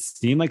 and it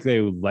seemed like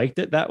they liked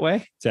it that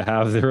way, to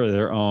have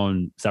their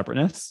own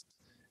separateness.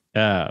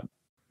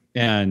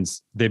 And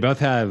they both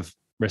have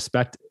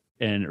respect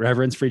and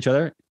reverence for each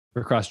other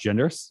across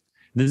genders.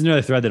 And there's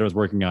another thread that I was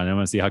working on. I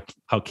want to see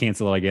how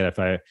canceled I get if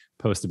I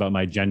post about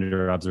my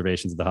gender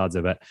observations of the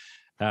Hadza, but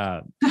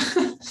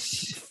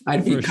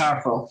I'd be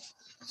careful.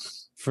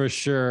 For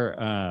sure.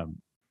 How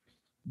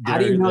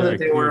do you know that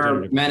they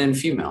were men and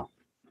female?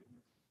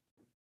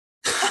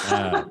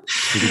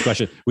 Good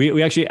question.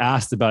 We actually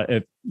asked about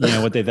if,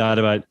 what they thought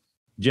about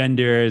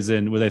genders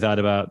and what they thought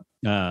about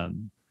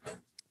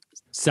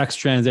sex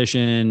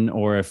transition,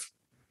 or if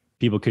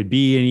people could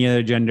be any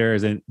other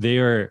genders. And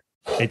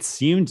it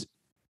seemed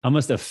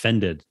almost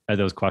offended at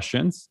those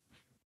questions.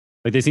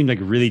 Like they seemed like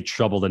really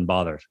troubled and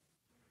bothered,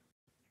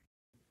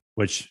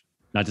 which,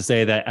 not to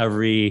say that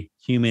every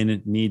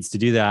human needs to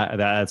do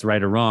that's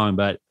right or wrong,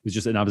 but it was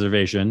just an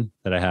observation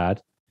that I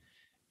had.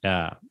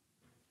 I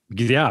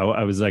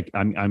was like,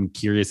 I'm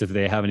curious if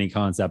they have any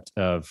concept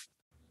of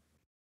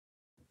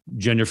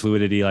gender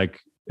fluidity like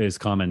is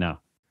common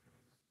now.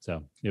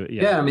 So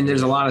yeah, I mean,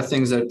 there's a lot of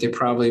things that they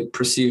probably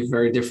perceive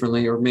very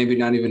differently, or maybe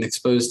not even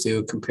exposed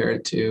to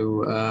compared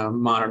to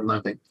modern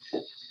living.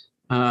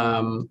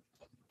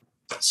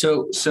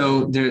 So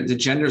the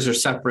genders are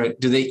separate.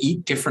 Do they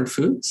eat different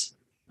foods?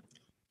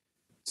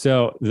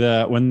 So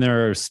when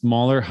there are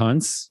smaller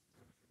hunts,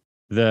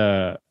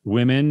 the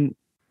women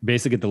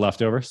basically get the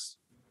leftovers.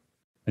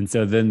 And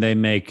so then they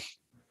make,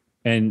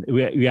 and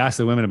we asked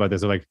the women about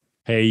this. They're like,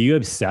 hey, are you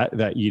upset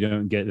that you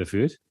don't get the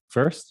food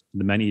first?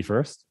 The men eat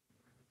first?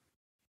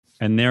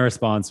 And their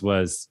response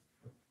was,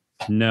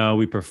 no,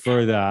 we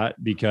prefer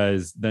that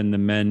because then the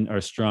men are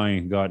strong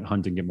and can go out and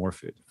hunt and get more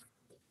food.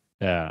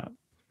 Yeah.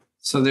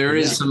 So there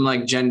is some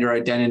like gender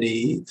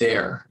identity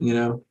there,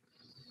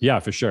 Yeah,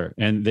 for sure.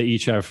 And they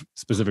each have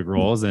specific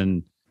roles,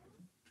 and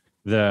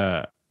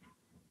the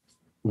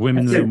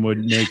women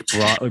would make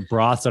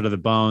broths out of the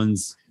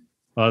bones,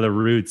 out of the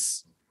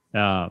roots.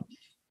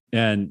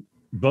 And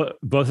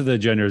both of the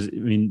genders, I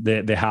mean,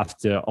 they have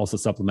to also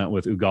supplement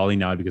with ugali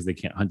now because they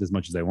can't hunt as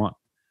much as they want.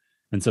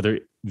 And so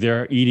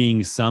they're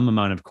eating some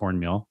amount of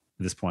cornmeal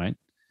at this point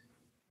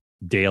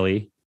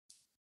daily.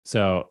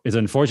 So it's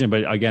unfortunate,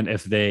 but again,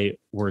 if they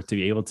were to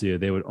be able to,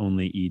 they would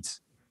only eat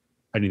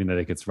anything that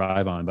they could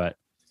survive on. But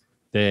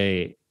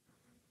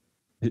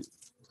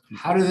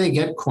how do they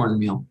get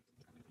cornmeal?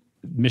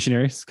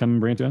 Missionaries come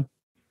and bring it to them.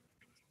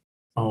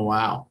 Oh,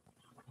 wow.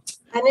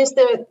 And is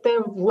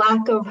the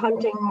lack of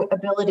hunting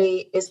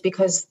ability is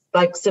because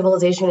like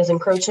civilization is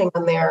encroaching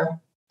on their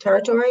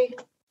territory?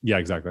 Yeah,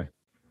 exactly.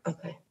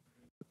 Okay.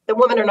 The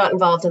women are not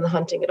involved in the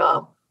hunting at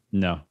all.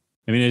 No.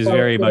 I mean, it is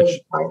very much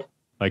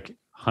like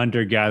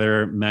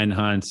hunter-gatherer, men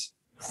hunt,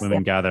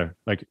 women gather,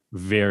 like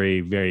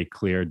very, very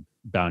clear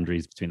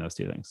boundaries between those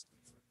two things.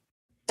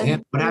 Yeah.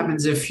 What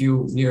happens if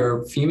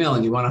you're female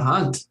and you want to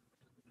hunt?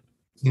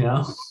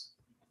 Yeah.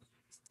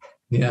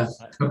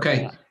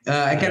 Okay.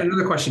 I got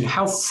another question.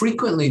 How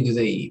frequently do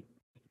they eat?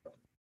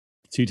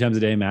 2 times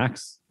a day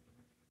max.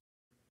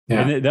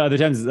 Yeah. And the other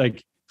times,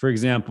 like, for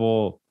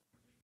example,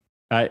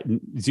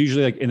 it's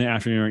usually like in the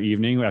afternoon or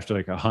evening after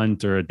like a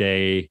hunt or a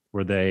day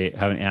where they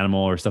have an animal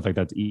or stuff like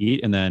that to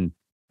eat. And then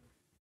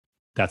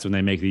that's when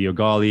they make the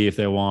ugali if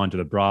they want, or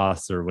the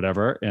broths or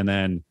whatever. And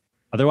then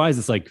otherwise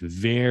it's like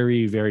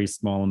very, very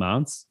small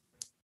amounts.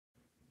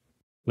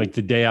 Like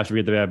the day after we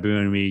had the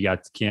baboon, we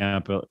got to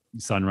camp at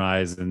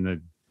sunrise,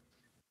 and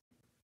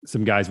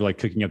some guys were like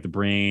cooking up the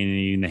brain and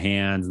eating the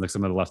hands and like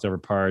some of the leftover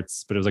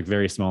parts, but it was like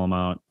very small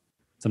amount.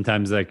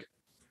 Sometimes like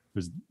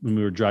when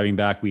we were driving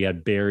back, we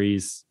had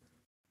berries,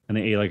 and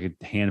they ate like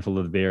a handful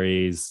of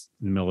berries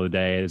in the middle of the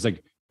day. It's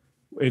like,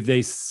 if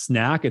they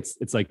snack,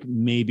 it's like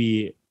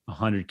maybe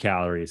 100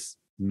 calories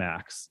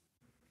max.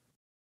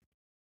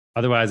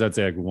 Otherwise, I'd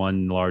say like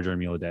one larger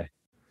meal a day.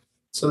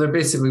 So they're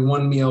basically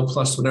one meal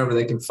plus whatever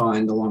they can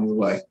find along the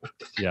way.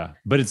 Yeah.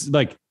 But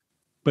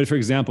for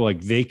example,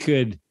 like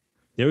there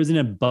was an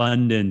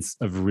abundance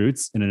of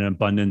roots and an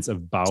abundance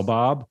of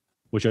baobab,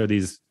 which are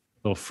these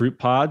little fruit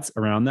pods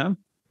around them.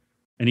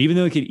 And even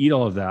though they could eat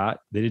all of that,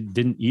 they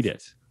didn't eat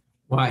it.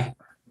 Why?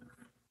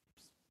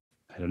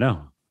 I don't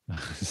know.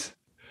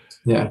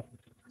 Yeah.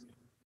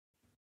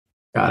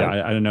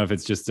 I don't know if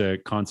it's just a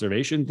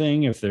conservation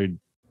thing, if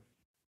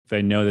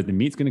they know that the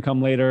meat's going to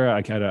come later.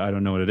 I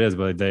don't know what it is,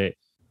 but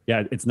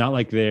it's not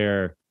like it's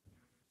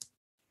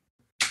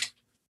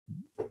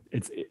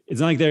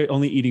not like they're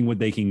only eating what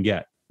they can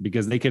get,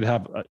 because they could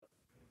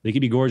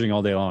be gorging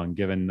all day long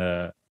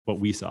given what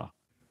we saw.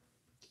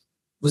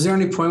 Was there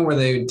any point where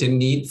they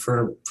didn't eat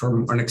for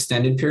an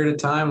extended period of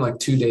time, like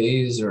 2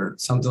 days or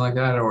something like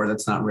that? Or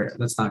that's not rare?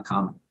 That's not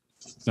common.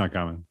 It's not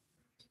common.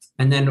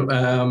 And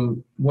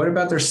then what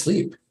about their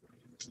sleep?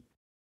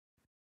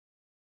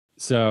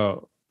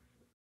 So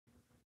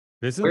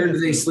where do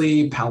they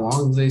sleep? How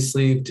long do they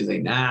sleep? Do they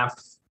nap?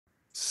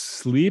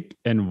 sleep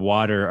and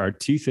water are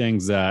two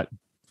things that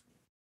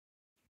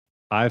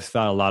I've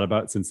thought a lot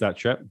about since that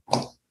trip.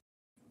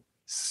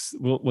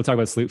 We'll talk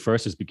about sleep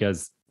first, just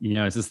because,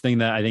 it's this thing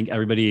that I think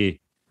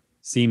everybody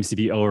seems to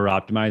be over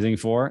optimizing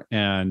for,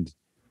 and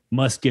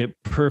must get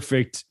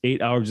perfect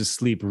 8 hours of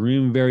sleep,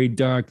 room very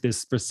dark, this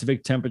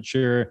specific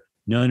temperature,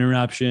 no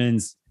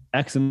interruptions,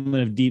 X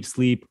amount of deep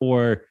sleep,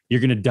 or you're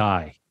going to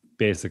die,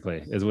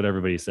 basically, is what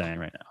everybody's saying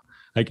right now.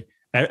 Like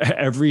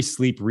every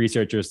sleep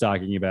researcher is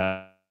talking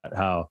about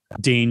how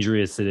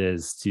dangerous it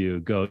is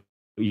to go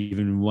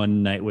even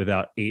one night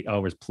without 8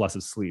 hours plus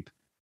of sleep.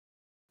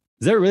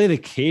 Is that really the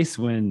case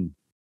even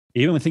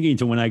when thinking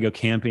to when I go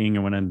camping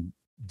or when I'm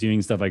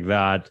doing stuff like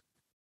that,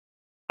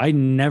 I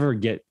never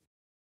get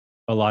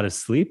a lot of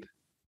sleep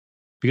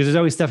because there's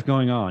always stuff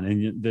going on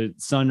and the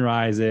sun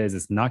rises.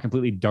 It's not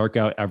completely dark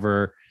out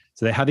ever.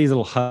 So they have these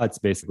little huts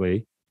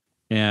basically,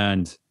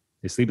 and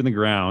they sleep in the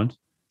ground,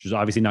 which is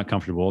obviously not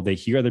comfortable. They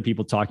hear other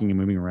people talking and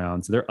moving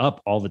around. So they're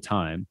up all the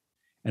time,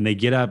 and they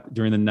get up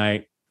during the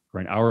night for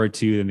an hour or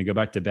two, then they go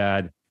back to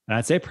bed. And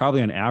I'd say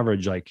probably on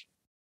average,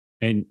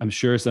 and I'm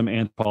sure some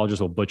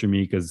anthropologists will butcher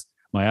me because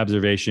my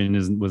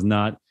observation was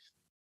not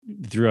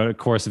throughout a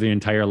course of the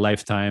entire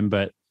lifetime,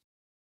 but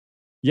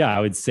yeah,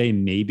 I would say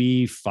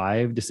maybe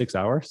 5 to 6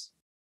 hours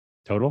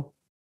total,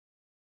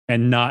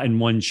 and not in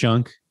one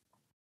chunk,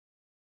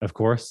 of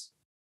course.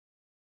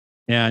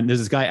 And there's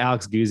this guy,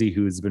 Alex Gustin,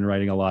 who's been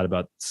writing a lot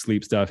about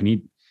sleep stuff.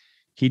 And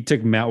he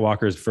took Matt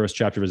Walker's first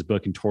chapter of his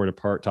book and tore it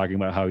apart, talking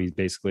about how he's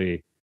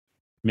basically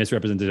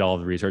misrepresented all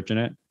of the research in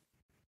it.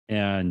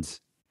 And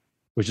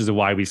which is a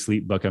Why We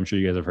Sleep book I'm sure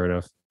you guys have heard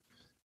of.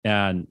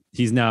 And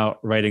he's now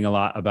writing a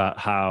lot about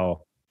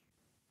how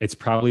it's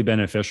probably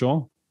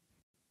beneficial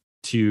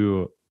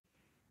to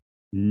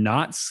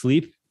not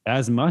sleep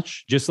as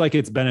much, just like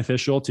it's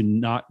beneficial to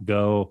not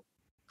go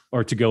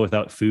or to go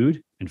without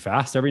food and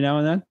fast every now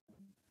and then.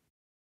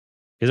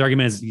 His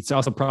argument is it's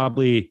also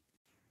probably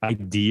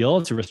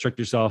ideal to restrict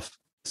yourself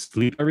to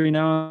sleep every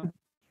now and then.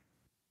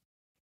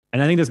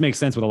 And I think this makes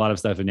sense with a lot of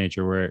stuff in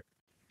nature where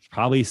there's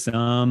probably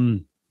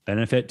some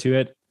benefit to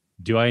it.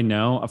 Do I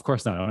know? Of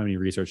course not. I don't have any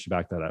research to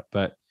back that up,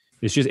 but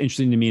it's just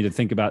interesting to me to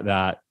think about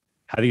that.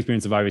 Have the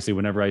experience of obviously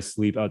whenever I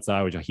sleep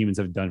outside, which humans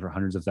have done for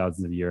hundreds of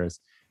thousands of years,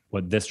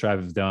 what this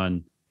tribe has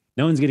done,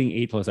 no one's getting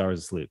 8+ hours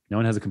of sleep. No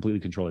one has a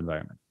completely controlled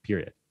environment,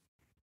 period.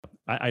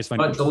 I just find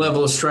but the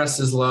level of stress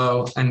is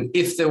low. And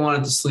if they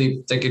wanted to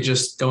sleep, they could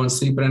just go and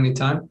sleep at any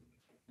time.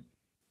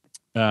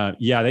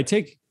 Yeah, they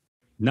take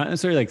not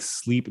necessarily like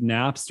sleep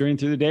naps through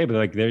the day, but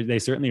like they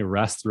certainly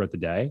rest throughout the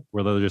day,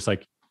 where they'll just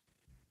like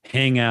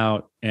hang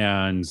out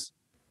and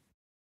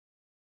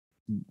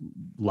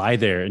lie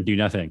there and do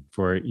nothing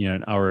for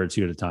an hour or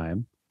two at a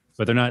time,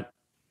 but they're not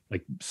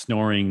like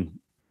snoring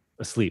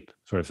asleep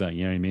sort of thing.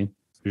 You know what I mean?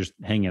 They're just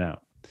hanging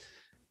out.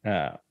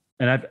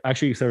 And I've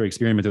actually started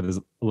experimenting with this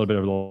a little bit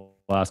over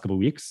the last couple of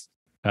weeks.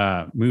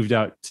 Moved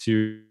out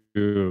to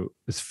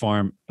this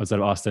farm outside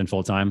of Austin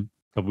full time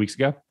a couple weeks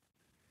ago,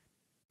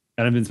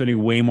 and I've been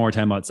spending way more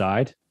time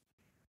outside.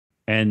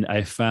 And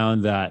I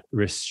found that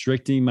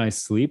restricting my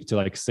sleep to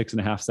like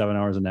 6.5, 7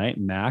 hours a night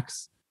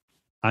max,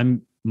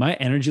 my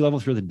energy level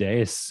through the day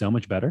is so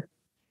much better.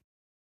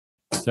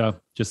 So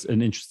just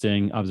an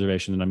interesting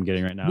observation that I'm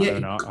getting right now. Yeah, I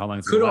don't know how long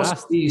it's going to last. Could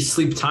also be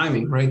sleep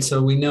timing, right?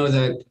 So we know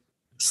that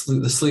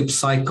the sleep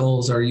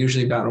cycles are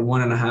usually about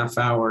 1.5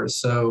 hours.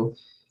 So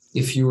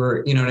if you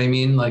were, you know what I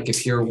mean? Like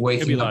if you're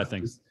waking up. Could be a lot of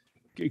things.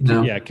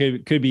 Yeah,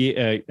 could be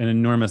an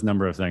enormous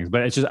number of things.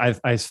 But it's just,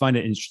 I find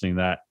it interesting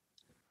that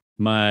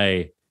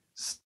my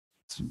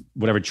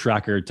whatever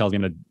tracker tells me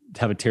I'm going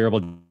to have a terrible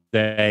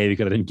day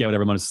because I didn't get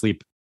whatever amount of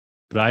sleep,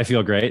 but I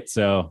feel great.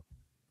 So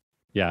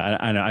yeah,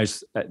 I know.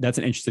 That's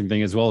an interesting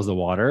thing, as well as the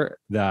water,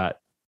 that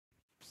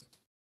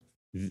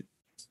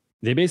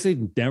they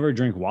basically never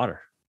drink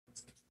water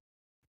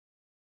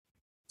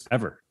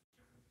ever.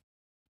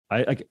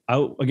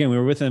 Again, we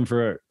were with them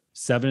for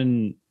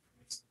 7-8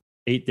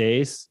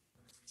 days,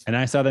 and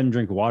I saw them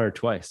drink water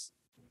twice.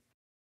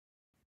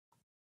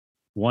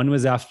 One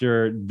was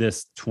after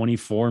this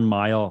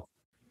 24-mile,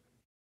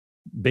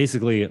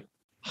 basicly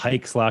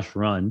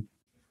hike/run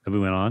that we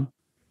went on,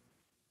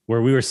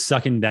 where we were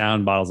sucking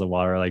down bottles of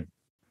water like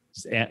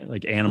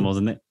animals,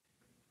 and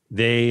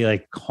they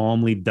like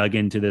calmly dug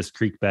into this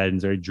creek bed and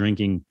started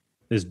drinking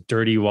this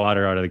dirty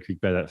water out of the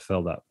creek bed that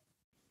filled up.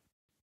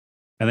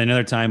 And then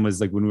another time was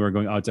like when we were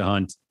going out to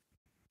hunt,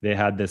 they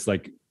had this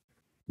like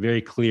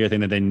very clear thing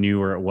that they knew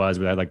where it was,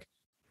 where they had like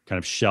kind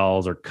of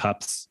shells or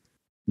cups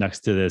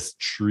next to this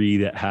tree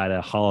that had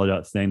a hollowed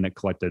out thing that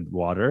collected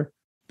water,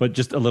 but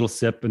just a little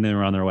sip and then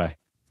were on their way.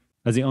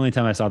 That's the only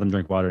time I saw them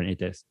drink water in 8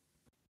 days.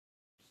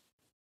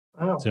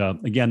 Wow. So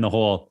again, the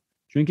whole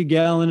drink a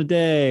gallon a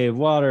day of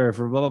water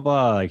for blah, blah,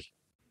 blah. Like,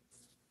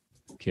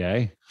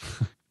 okay.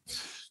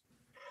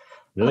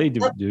 Really?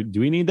 Do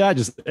we need that?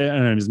 Just, I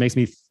don't know, it just makes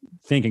me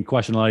think and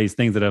question a lot of these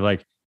things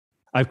that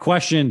I've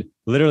questioned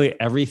literally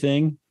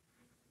everything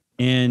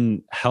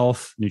in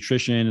health,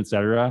 nutrition,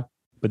 etc.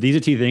 But these are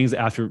two things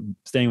after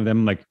staying with them,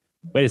 I'm like,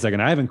 wait a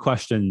second, I haven't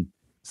questioned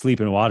sleep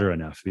and water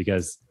enough,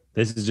 because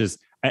this is just,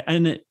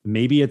 and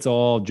maybe it's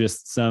all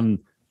just some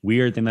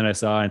weird thing that I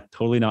saw and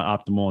totally not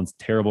optimal and it's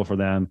terrible for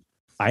them.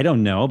 I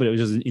don't know, but it was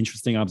just an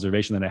interesting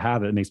observation that I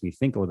have that makes me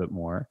think a little bit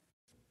more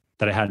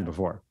that I hadn't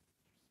before.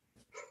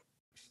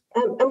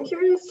 I'm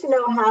curious to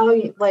know how,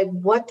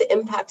 what the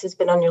impact has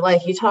been on your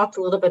life. You talked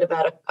a little bit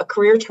about a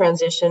career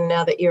transition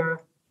now that you're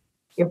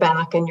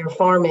back and you're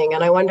farming.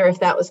 And I wonder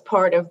if that was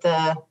part of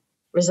the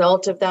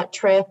result of that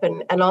trip.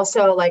 And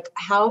also,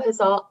 how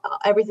has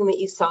everything that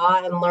you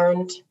saw and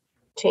learned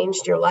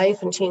changed your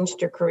life and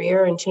changed your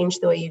career and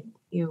changed the way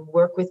you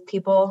work with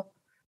people?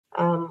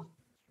 Yeah,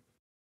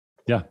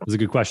 that's a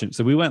good question.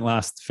 So we went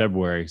last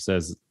February,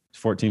 says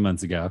 14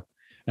 months ago.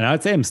 And I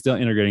would say I'm still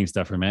integrating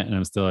stuff from it. And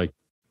I'm still like,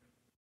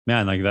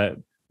 man, that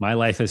my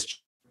life has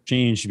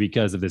changed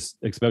because of this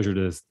exposure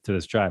to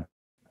this tribe.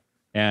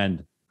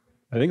 And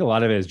I think a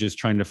lot of it is just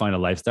trying to find a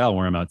lifestyle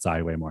where I'm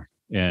outside way more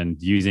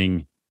and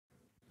using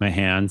my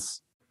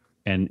hands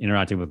and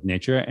interacting with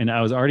nature. And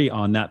I was already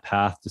on that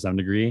path to some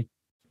degree.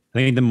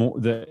 I think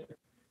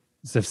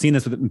so I've seen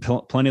this with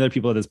plenty of other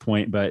people at this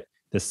point, but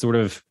this sort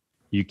of,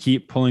 you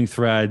keep pulling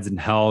threads in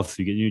health,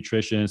 you get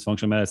nutrition,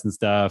 functional medicine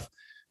stuff,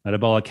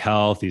 metabolic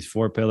health, these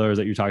 4 pillars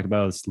that you talked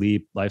about,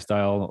 sleep,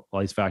 lifestyle,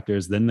 all these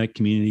factors, then the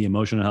community,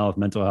 emotional health,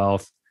 mental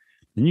health.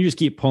 Then you just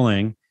keep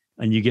pulling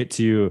and you get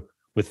to,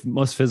 with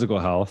most physical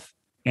health,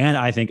 and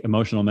I think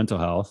emotional mental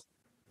health,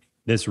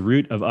 this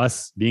root of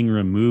us being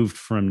removed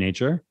from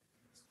nature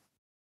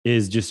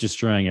is just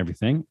destroying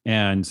everything.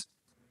 And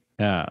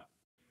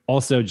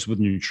also just with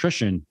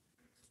nutrition,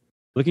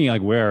 looking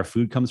at where our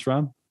food comes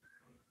from,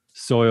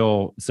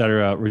 soil, et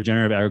cetera,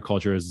 regenerative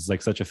agriculture is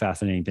such a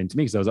fascinating thing to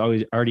me because I was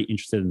always already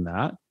interested in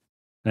that.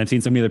 And I've seen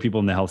so many other people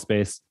in the health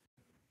space,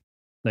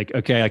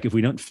 if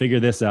we don't figure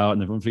this out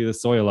and if we don't figure the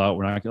soil out,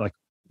 we're not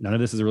none of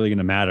this is really going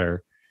to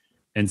matter.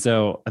 And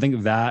so I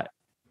think that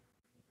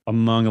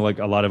among a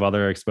lot of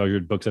other exposure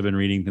books I've been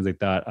reading, things like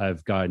that,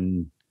 I've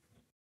gotten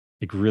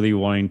really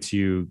wanting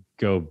to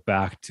go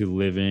back to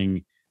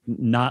living,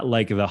 not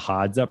like the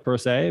Hadza per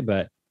se,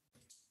 but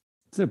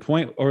to the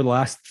point over the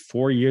last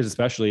 4 years,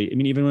 especially,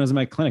 even when I was in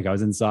my clinic, I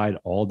was inside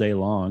all day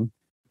long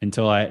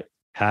until I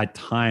had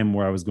time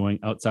where I was going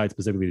outside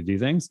specifically to do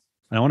things.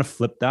 And I want to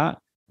flip that.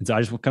 And so I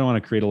just kind of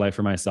want to create a life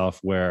for myself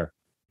where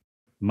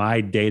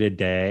my day to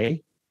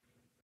day,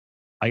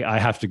 I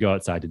have to go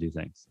outside to do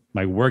things.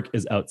 My work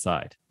is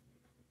outside.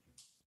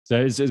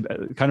 So it's just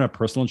kind of a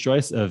personal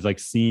choice of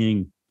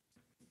seeing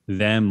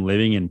them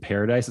living in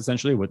paradise,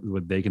 essentially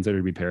what they consider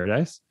to be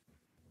paradise.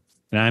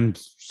 And I'm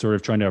sort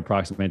of trying to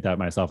approximate that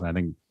myself. And I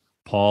think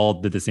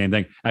Paul did the same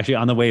thing. Actually,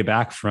 on the way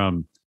back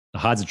from the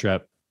Hadza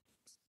trip,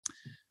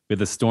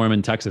 with a storm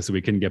in Texas, so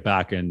we couldn't get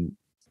back. And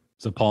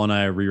so Paul and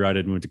I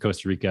rerouted and went to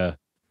Costa Rica.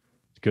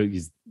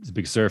 He's a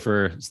big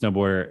surfer,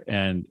 snowboarder,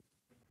 and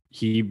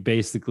he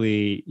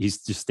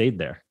just stayed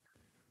there.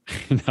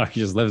 Now he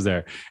just lives there.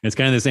 And it's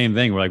kind of the same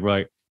thing. We're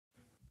like,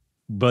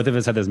 both of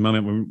us had this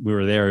moment when we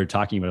were there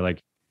talking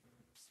about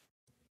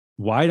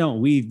why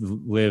don't we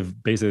live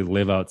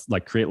out,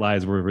 create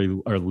lives where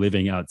we are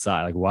living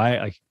outside?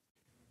 Why,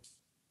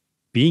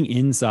 being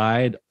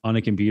inside on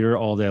a computer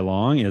all day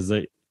long it's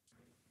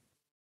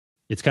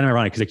kind of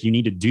ironic because you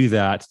need to do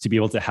that to be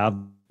able to have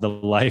the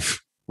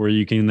life where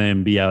you can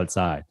then be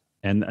outside.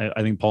 And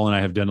I think Paul and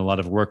I have done a lot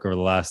of work over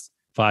the last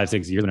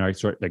 5-6 years and are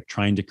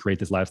trying to create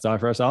this lifestyle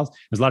for ourselves.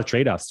 There's a lot of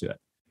trade-offs to it.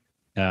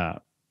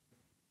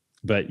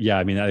 But yeah,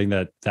 I think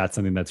that's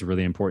something that's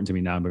really important to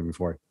me now moving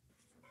forward.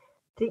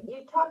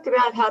 You talked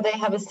about how they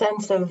have a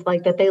sense of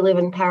that they live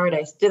in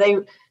paradise.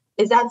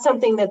 Is that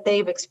something that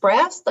they've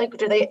expressed?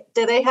 Do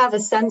they have a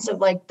sense of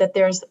that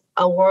there's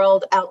a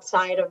world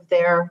outside of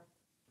their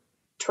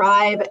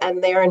tribe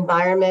and their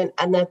environment,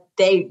 and that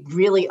they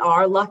really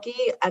are lucky,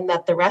 and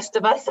that the rest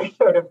of us are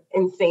sort of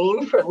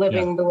insane for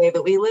living the way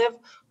that we live?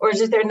 Or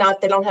is it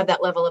they don't have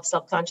that level of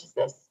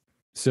self-consciousness?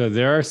 So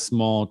there are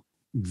small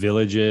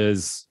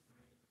villages,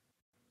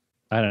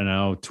 I don't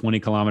know, 20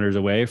 kilometers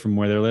away from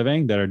where they're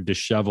living that are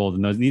disheveled.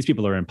 And these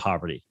people are in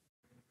poverty.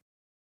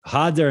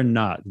 Hadza are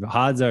not.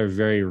 Hadza are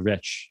very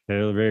rich. They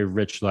have a very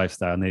rich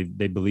lifestyle, and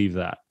they believe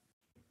that.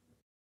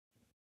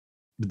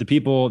 But the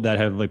people that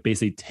have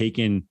basically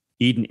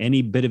eaten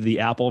any bit of the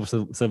apple of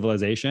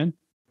civilization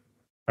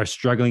are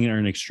struggling and are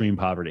in extreme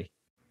poverty.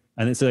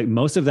 And so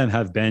most of them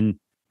have been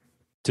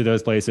to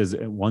those places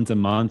once a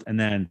month. And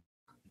then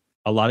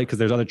a lot because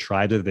there's other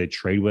tribes that they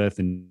trade with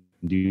and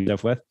do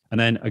stuff with. And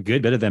then a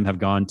good bit of them have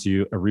gone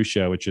to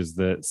Arusha, which is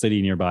the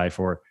city nearby,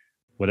 for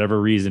whatever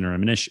reason, or a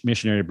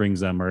missionary brings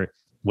them or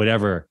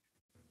whatever.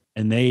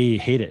 And they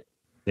hate it.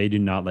 They do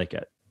not like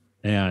it.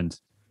 And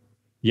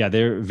yeah,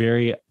 they're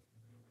very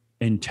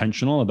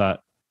intentional about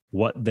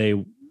what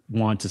they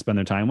want to spend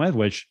their time with,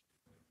 which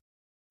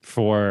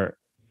for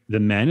the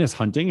men is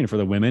hunting, and for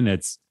the women,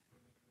 it's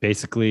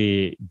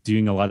basically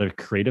doing a lot of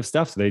creative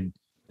stuff. So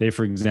they,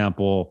 for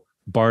example,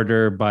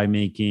 barter by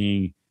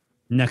making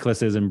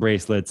necklaces and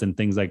bracelets and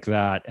things like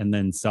that, and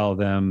then sell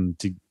them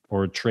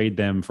or trade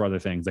them for other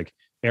things like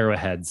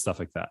arrowheads, stuff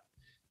like that.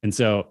 And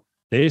so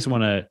they just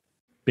want to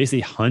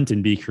basically hunt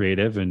and be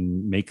creative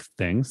and make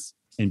things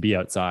and be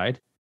outside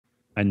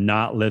and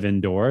not live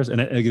indoors. And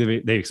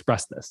they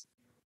express this.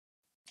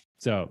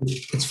 So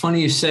it's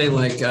funny you say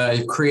like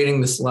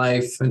creating this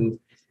life, and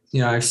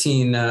I've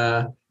seen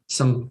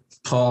some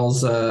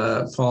Paul's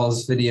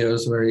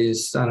videos where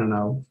he's, I don't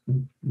know,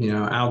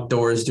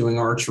 outdoors doing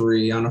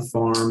archery on a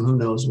farm, who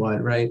knows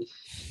what, right?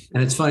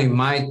 And it's funny,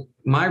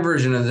 my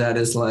version of that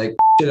is like,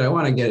 shit, I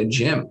want to get a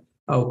gym.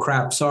 Oh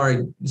crap,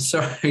 sorry,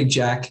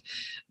 Jack,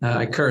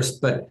 I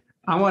cursed, but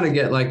I want to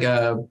get like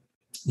a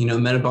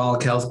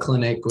metabolic health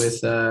clinic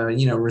with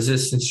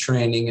resistance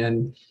training.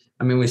 And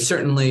I mean, we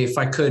certainly, if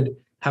I could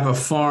have a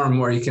farm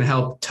where you can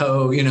help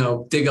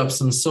dig up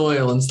some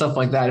soil and stuff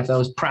like that, if that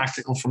was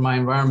practical for my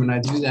environment,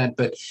 I'd do that.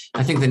 But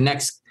I think the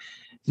next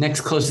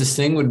closest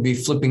thing would be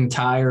flipping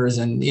tires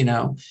and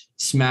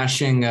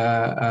smashing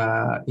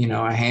a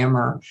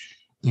hammer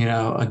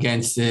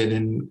against it,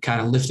 and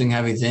kind of lifting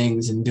heavy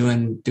things and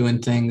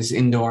doing things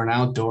indoor and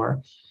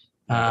outdoor.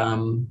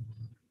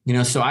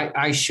 So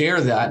I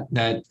share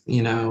that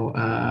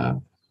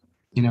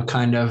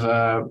kind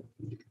of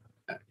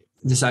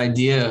this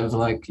idea of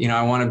like,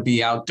 I want to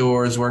be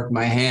outdoors, work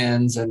my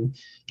hands, and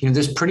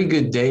there's pretty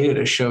good data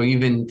to show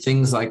even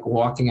things like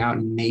walking out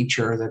in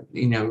nature that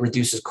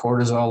reduces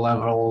cortisol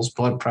levels,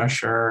 blood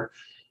pressure.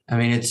 I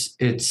mean,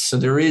 it's so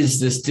there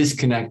is this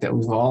disconnect that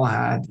we've all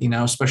had,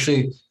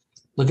 especially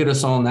look at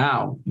us all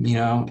now.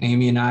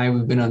 Amy and I,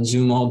 we've been on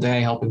Zoom all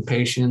day helping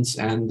patients,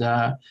 and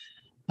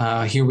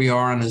here we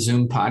are on a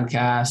Zoom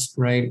podcast,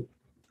 right?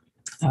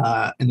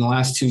 In the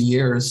last 2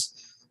 years,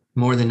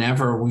 more than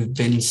ever, we've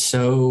been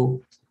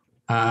so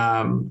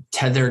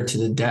tethered to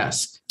the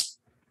desk,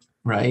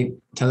 right?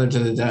 Tethered to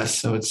the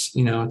desk. So it's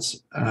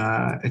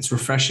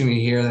refreshing to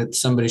hear that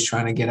somebody's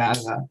trying to get out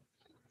of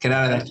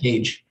that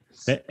cage.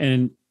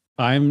 And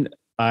I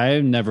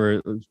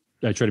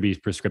try to be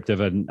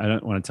prescriptive, and I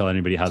don't want to tell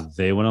anybody how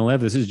they want to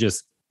live. This is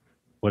just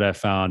what I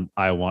found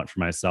I want for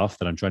myself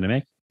that I'm trying to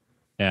make.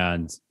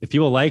 And if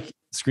people like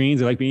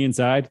screens, they like being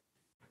inside,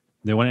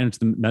 they want to enter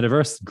the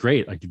metaverse,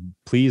 great. Like,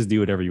 please do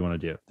whatever you want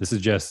to do. This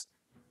is just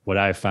what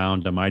I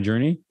found on my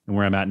journey and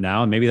where I'm at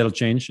now. And maybe that'll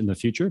change in the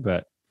future,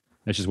 but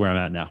that's just where I'm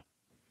at now.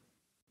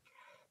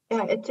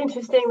 Yeah, it's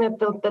interesting that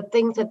the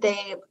things that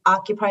they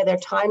occupy their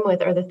time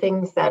with are the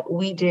things that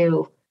we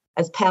do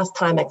as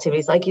pastime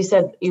activities. Like you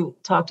said, you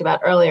talked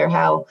about earlier,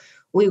 how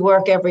we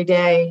work every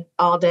day,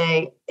 all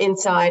day,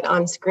 inside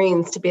on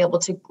screens to be able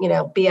to,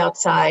 be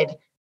outside,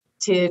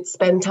 to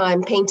spend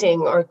time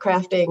painting or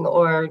crafting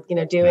or,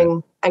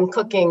 doing and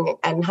cooking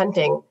and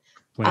hunting.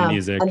 Playing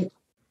music.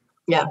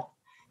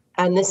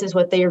 And this is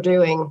what they are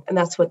doing. And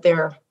that's what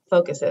their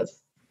focus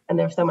is. And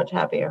they're so much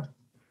happier.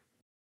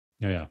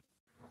 Yeah.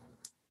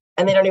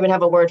 And they don't even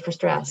have a word for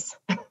stress.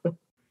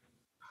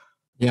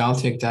 Yeah, I'll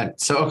take that.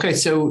 So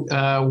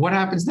what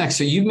happens next?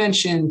 So you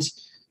mentioned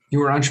you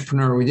were an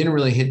entrepreneur. We didn't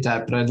really hit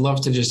that, but I'd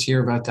love to just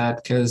hear about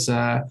that because,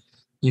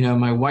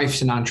 my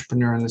wife's an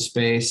entrepreneur in the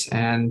space,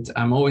 and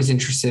I'm always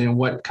interested in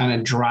what kind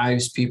of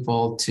drives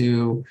people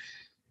to,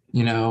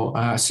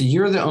 so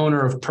you're the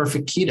owner of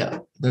Perfect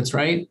Keto. That's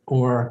right.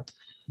 Or.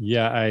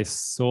 Yeah, I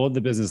sold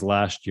the business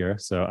last year.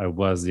 So I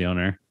was the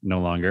owner, no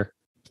longer.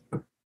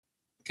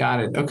 Got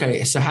it.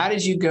 Okay. So how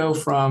did you go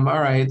from, all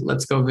right,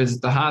 let's go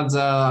visit the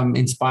Hadza, I'm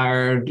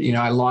inspired,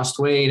 I lost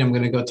weight, I'm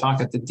going to go talk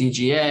at the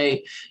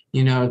DGA,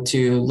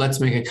 to let's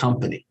make a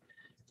company,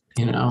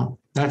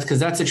 that's because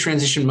that's a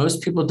transition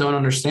most people don't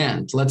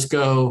understand. Let's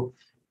go,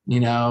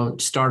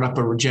 start up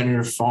a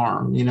regenerative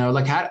farm,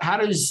 like how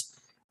does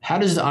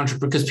the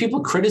entrepreneur, because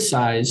people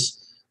criticize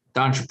the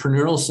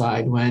entrepreneurial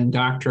side when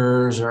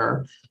doctors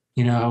or,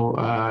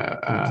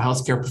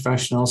 healthcare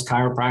professionals,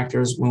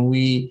 chiropractors, when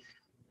we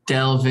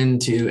delve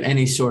into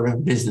any sort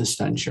of business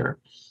venture.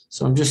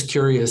 So I'm just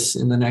curious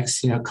in the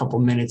next, couple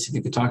minutes, if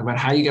you could talk about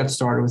how you got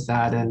started with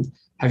that and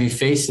have you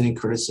faced any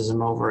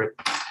criticism over it?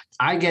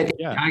 I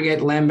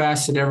get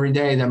lambasted every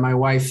day that my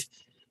wife,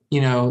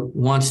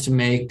 wants to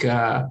make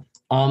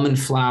almond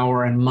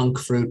flour and monk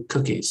fruit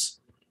cookies,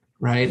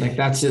 right? Like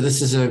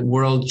this is a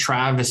world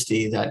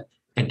travesty that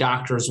a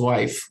doctor's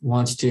wife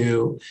wants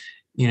to,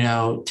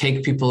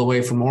 take people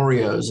away from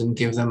Oreos and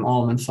give them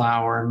almond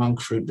flour and monk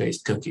fruit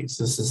based cookies.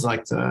 This is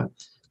like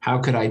how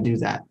could I do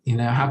that?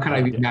 How could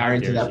I be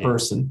married to that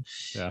person?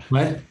 Yeah.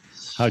 What?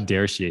 How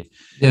dare she?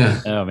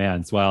 Yeah. Oh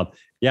man, it's wild.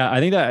 Yeah. I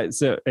think that,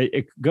 so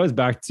it goes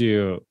back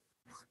to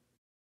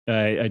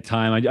a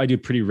time I do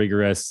pretty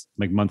rigorous,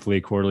 like monthly,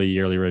 quarterly,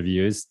 yearly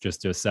reviews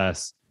just to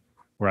assess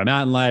where I'm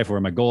at in life,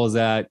 where my goal is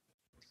at,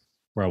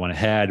 where I want to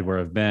head, where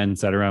I've been, et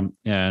cetera.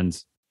 And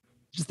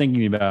just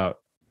thinking about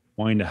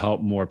wanting to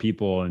help more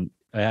people. And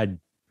I had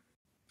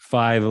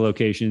 5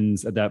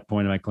 locations at that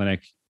point in my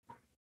clinic.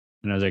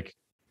 And I was like,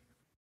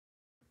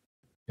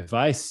 if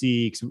I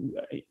see,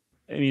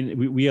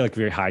 we are like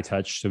very high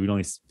touch. So we'd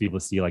only be able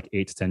to see like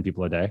 8 to 10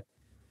 people a day,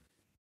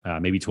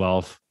 maybe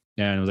 12.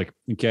 And I was like,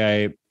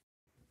 okay,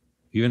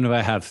 even if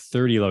I have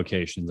 30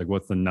 locations, like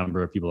what's the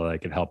number of people that I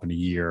could help in a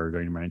year or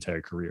during my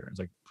entire career? It's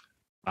like,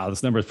 wow,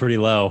 this number is pretty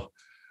low.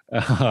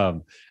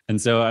 And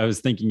so I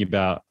was thinking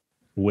about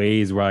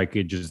ways where I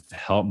could just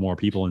help more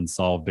people and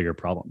solve bigger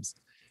problems.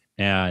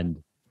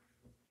 And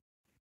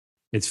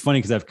it's funny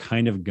because I've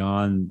kind of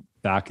gone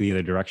back the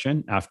other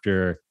direction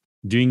after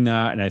doing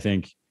that. And I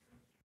think,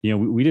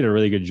 we did a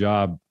really good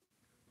job,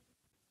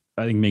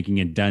 I think, making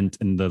a dent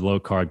in the low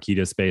carb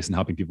keto space and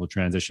helping people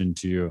transition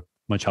to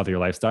much healthier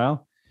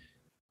lifestyle.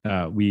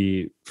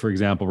 We, for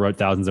example, wrote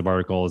thousands of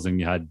articles, and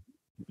you had,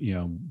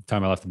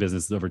 time I left the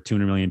business, over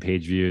 200 million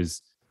page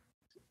views,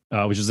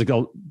 which is like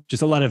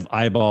just a lot of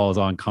eyeballs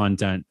on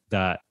content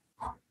that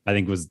I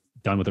think was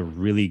done with a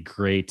really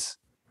great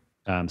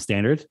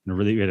standard, and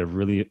we had a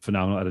really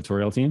phenomenal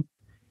editorial team.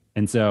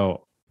 And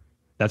so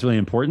that's really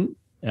important.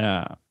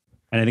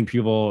 And I think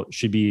people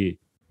should be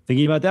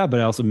thinking about that, but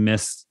I also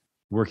miss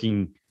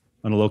working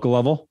on a local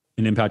level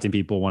and impacting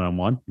people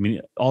one-on-one. I mean,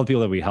 all the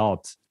people that we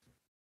helped,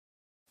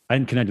 I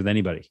didn't connect with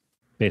anybody,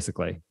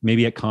 basically.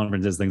 Maybe at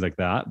conferences, things like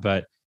that,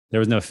 but there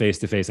was no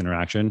face-to-face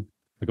interaction.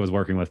 Like, I was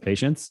working with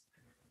patients.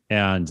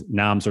 And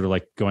now I'm sort of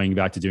like going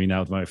back to doing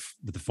that with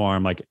the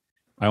farm. Like,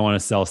 I want to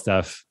sell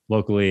stuff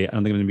locally. I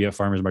don't think I'm going to be at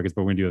farmers markets,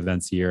 but we're going to do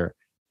events here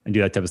and do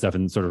that type of stuff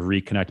and sort of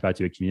reconnect back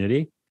to a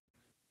community.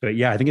 But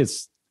yeah, I think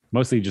it's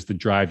mostly just the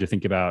drive to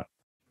think about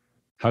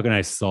how can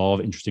I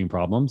solve interesting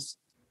problems.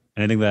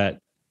 And I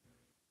think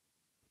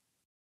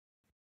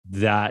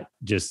that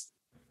just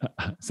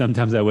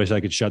sometimes I wish I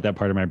could shut that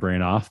part of my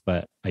brain off,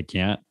 but I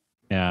can't.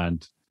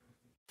 And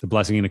it's a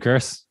blessing and a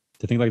curse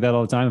to think like that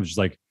all the time. It's just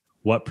like,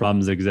 what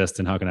problems exist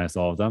and how can I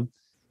solve them?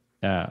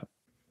 And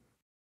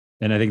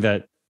I think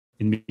that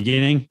in the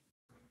beginning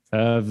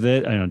of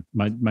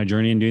my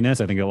journey in doing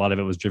this, I think a lot of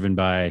it was driven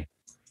by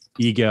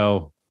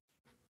ego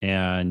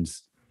and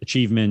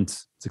achievement,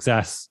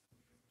 success.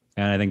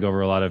 And I think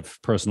over a lot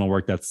of personal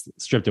work that's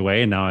stripped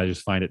away. And now I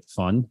just find it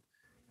fun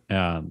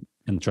and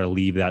try to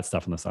leave that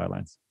stuff on the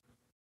sidelines.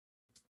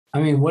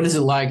 I mean, what is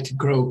it like to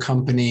grow a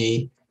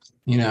company,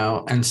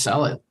 and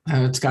sell it?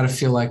 It's got to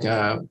feel like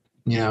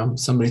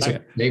somebody's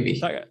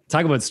baby.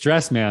 Talk about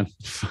stress, man.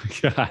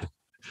 God.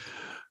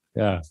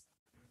 Yeah.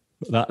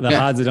 The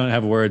odds, I don't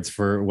have words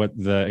for what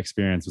the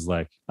experience was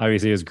like.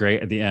 Obviously it was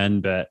great at the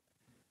end, but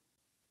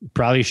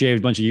probably shaved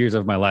a bunch of years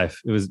of my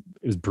life. It was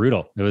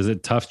brutal. It was a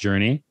tough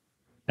journey.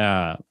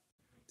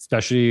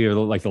 Especially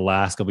like the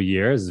last couple of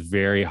years, is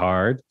very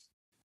hard.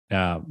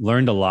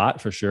 Learned a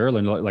lot for sure.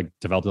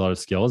 Developed a lot of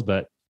skills,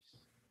 but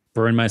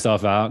burned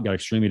myself out, got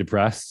extremely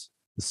depressed,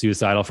 was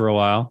suicidal for a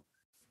while.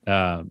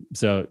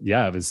 So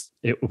yeah,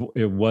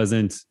 it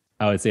wasn't,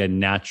 I would say, a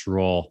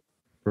natural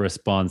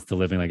response to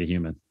living like a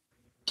human.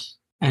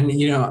 And,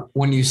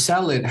 when you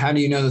sell it, how do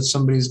you know that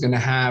somebody's going to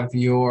have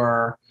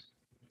your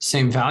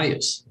same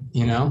values?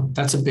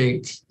 That's a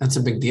big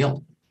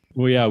deal.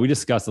 Well, yeah, we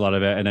discussed a lot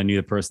of it, and I knew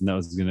the person that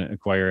was going to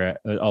acquire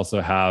it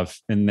also have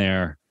in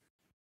the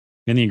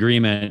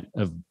agreement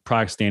of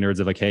product standards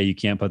of like, hey, you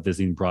can't put this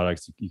in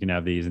products. You can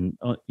have these, and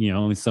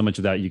only so much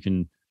of that you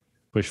can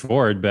push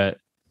forward. But at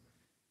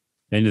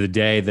the end of the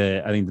day,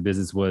 I think the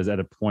business was at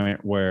a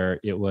point where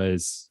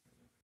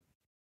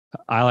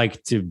I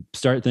like to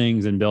start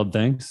things and build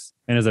things,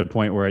 and is at a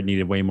point where it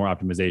needed way more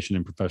optimization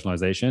and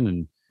professionalization,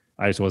 and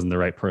I just wasn't the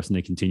right person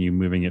to continue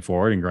moving it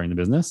forward and growing the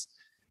business.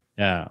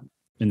 And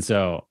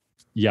so,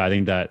 yeah, I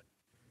think that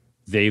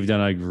they've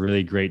done a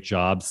really great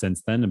job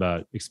since then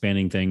about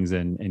expanding things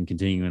and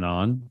continuing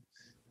on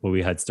what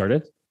we had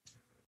started.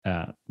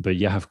 But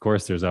yeah, of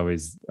course, there's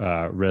always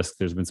risk.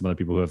 There's been some other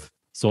people who have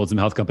sold some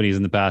health companies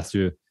in the past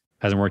who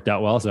hasn't worked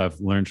out well. So I've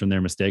learned from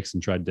their mistakes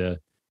and tried to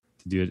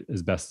do it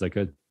as best as I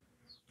could.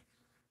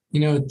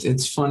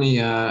 It's funny.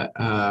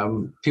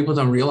 People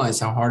don't realize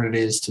how hard it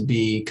is to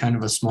be kind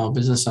of a small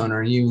business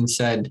owner. You even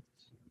said,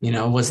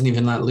 it wasn't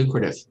even that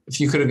lucrative.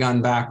 If you could have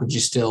gone back, would you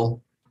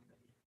still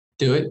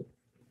do it?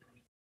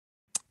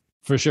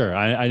 For sure.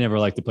 I never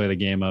like to play the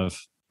game of,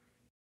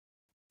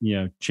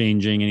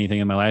 changing anything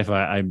in my life.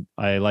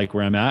 I like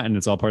where I'm at, and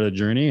it's all part of the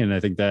journey. And I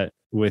think that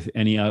with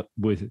any up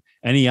and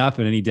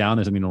any down,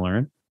 there's something to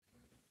learn.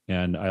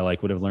 And I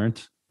like what I've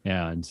learned.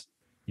 And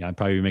yeah, I'd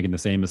probably be making the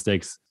same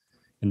mistakes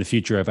in the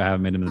future if I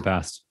haven't made them in the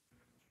past.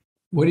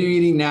 What are you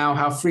eating now?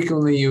 How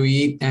frequently you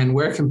eat, and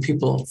where can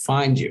people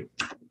find you?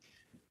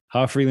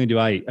 How frequently do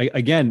I eat?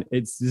 Again,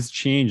 it's this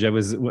change.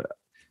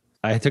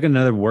 I took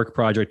another work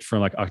project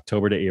from like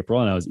October to April,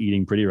 and I was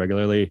eating pretty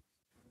regularly,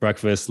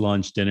 breakfast,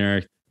 lunch,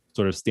 dinner,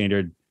 sort of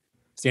standard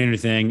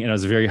thing. And I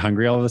was very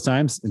hungry all the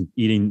times and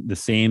eating the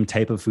same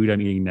type of food I'm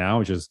eating now,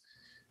 which is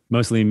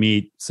mostly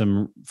meat,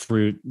 some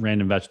fruit,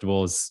 random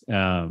vegetables.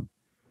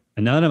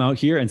 And now that I'm out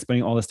here and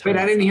spending all this time.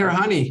 Wait, I didn't hear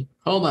honey.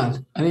 Hold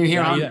on. I didn't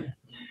hear honey.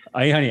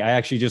 I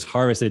actually just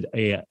harvested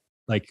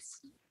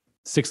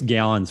 6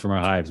 gallons from our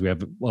hives. We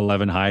have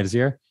 11 hives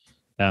here.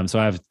 So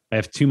I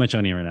have too much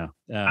honey right now.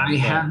 I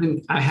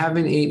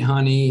haven't ate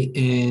honey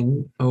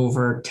in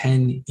over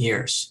 10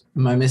 years.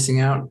 Am I missing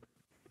out?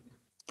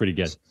 Pretty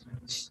good.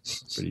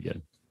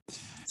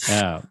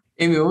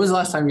 Amy, when was the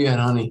last time you had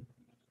honey?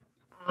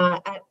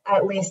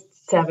 At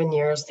least 7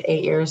 years,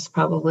 8 years,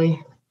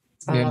 probably.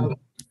 I'm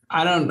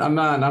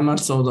not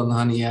sold on the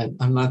honey yet.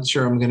 I'm not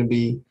sure I'm going to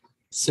be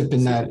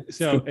sipping that.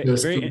 So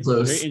very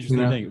interesting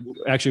thing.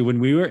 Actually, when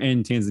we were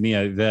in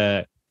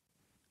Tanzania,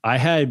 I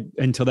had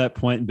until that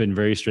point been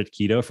very strict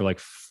keto for like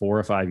 4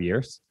 or 5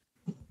 years,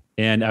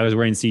 and I was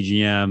wearing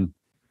CGM,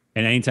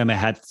 and anytime I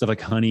had stuff like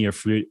honey or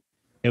fruit,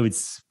 it would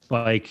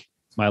spike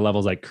my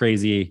levels like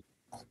crazy.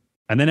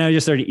 And then I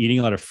just started eating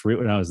a lot of fruit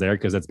when I was there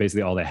because that's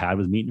basically all they had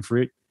was meat and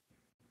fruit.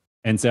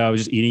 And so I was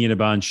just eating it a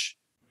bunch.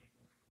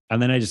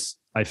 And then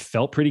I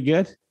felt pretty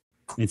good.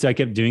 And so I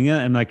kept doing it.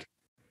 I'm like,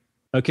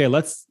 okay,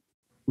 let's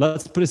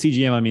put a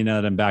CGM on me now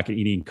that I'm back at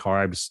eating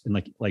carbs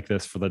and like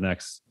this for the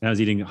next, and I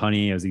was eating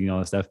honey, I was eating all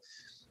this stuff.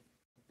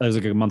 That was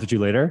like a month or two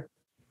later.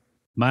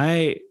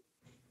 My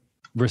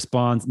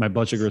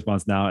blood sugar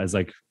response now is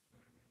like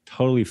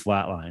totally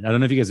flatline. I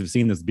don't know if you guys have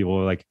seen this. People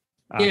are like,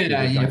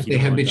 if they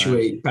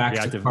habituate back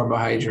to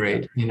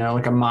carbohydrate,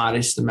 like a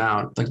modest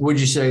amount. Like, would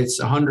you say it's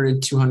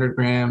 100, 200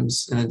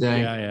 grams in a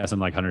day? Yeah.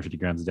 Something like 150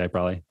 grams a day,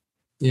 probably.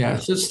 Yeah.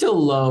 So it's still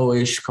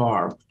low-ish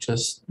carb,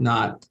 just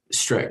not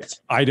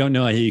strict. I don't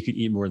know how you could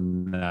eat more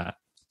than that.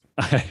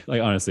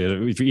 Like, honestly,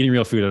 if you're eating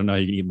real food, I don't know how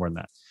you can eat more than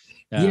that.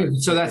 Yeah.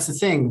 So that's the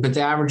thing. But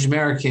the average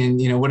American,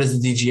 what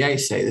does the DGA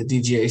say? The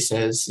DGA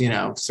says,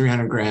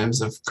 300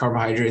 grams of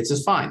carbohydrates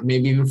is fine.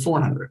 Maybe even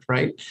 400,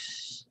 right?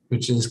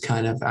 Which is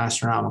kind of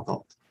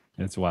astronomical.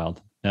 It's wild.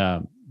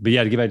 But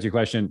yeah, to get back to your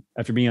question,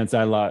 after being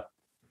outside a lot,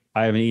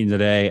 I haven't eaten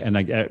today. And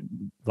like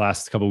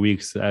last couple of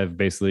weeks, I've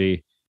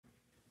basically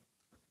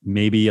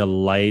maybe a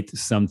light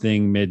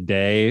something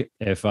midday.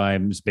 If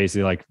I'm just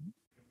basically like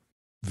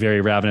very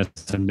ravenous,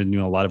 I've been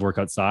doing a lot of work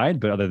outside,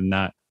 but other than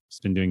that,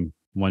 just been doing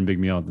one big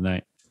meal at the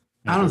night.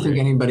 I don't think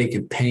anybody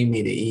could pay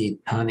me to eat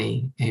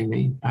honey,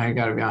 Amy. I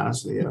got to be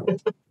honest with you.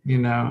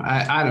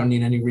 I don't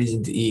need any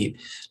reason to eat.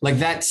 Like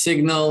that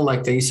signal,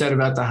 like that you said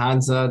about the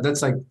Hadza,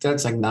 that's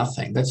like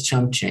nothing. That's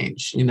chump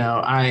change.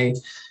 I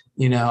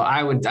think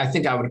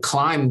I would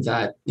climb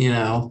that,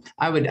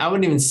 I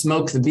wouldn't even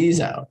smoke the bees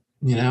out.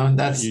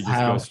 That's you just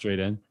how go straight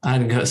in.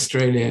 I'd go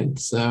straight in.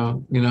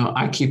 So,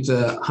 I keep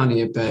the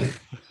honey at bay.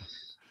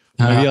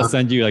 Maybe I'll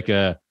send you like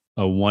a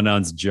 1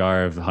 ounce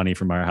jar of honey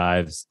from our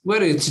hives.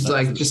 What, it's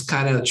like just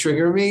kind of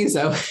trigger me? Is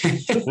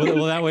that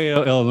well, that way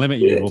it'll limit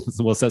you.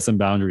 We'll set some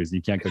boundaries.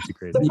 You can't go too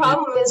crazy. The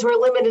problem is we're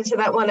limited to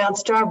that 1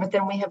 ounce jar, but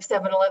then we have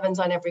 7-Elevens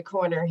on every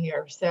corner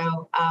here.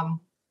 So,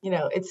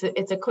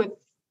 it's a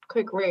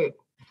quick route.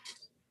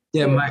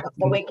 Yeah,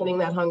 awakening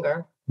that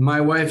hunger.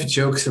 My wife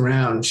jokes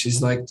around.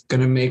 She's like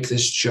going to make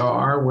this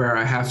jar where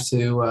I have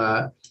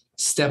to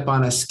step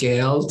on a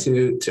scale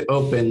to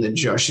open the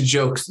jar. She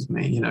jokes with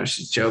me,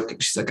 she's joking.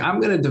 She's like, I'm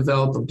going to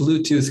develop a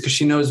Bluetooth, because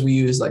she knows we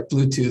use like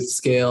Bluetooth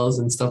scales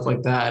and stuff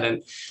like that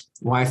and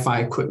Wi-Fi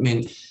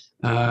equipment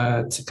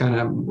to kind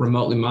of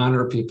remotely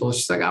monitor people.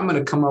 She's like, I'm going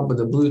to come up with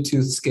a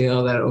Bluetooth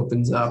scale that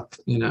opens up,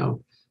 the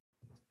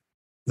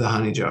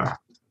honey jar.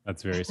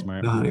 That's very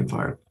smart. The honey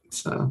part.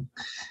 So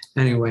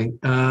anyway,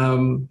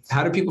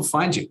 how do people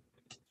find you?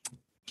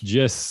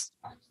 Just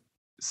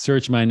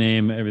search my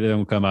name. Everything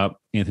will come up.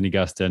 Anthony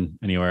Gustin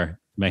anywhere.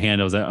 My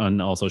handles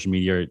on all social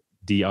media are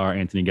Dr.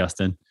 Anthony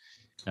Gustin.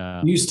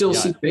 You still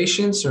see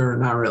patients or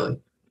not really?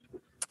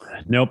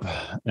 Nope.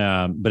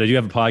 But I do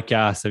have a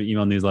podcast, I have an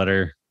email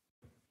newsletter.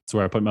 It's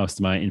where I put most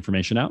of my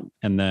information out.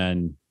 And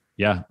then,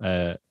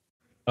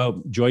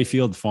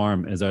 Joyfield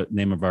Farm is the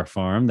name of our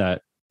farm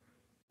that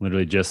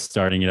literally just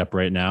starting it up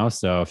right now.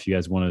 So if you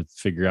guys want to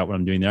figure out what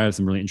I'm doing there, I have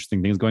some really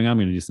interesting things going on. I'm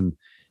going to do some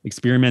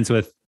experiments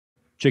with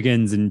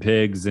chickens and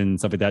pigs and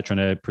stuff like that, trying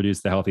to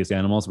produce the healthiest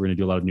animals. We're going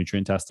to do a lot of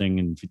nutrient testing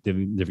and give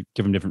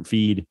them different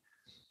feed,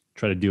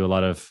 try to do a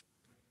lot of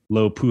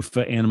low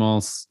PUFA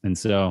animals. And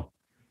so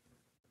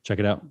check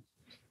it out.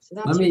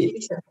 So that's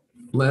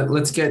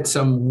let's get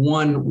some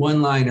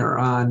one-liner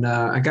on,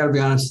 I got to be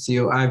honest with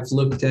you. I've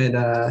looked at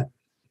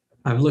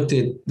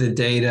the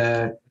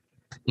data,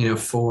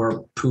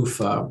 for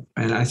PUFA,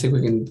 and I think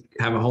we can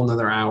have a whole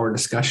nother hour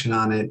discussion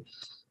on it.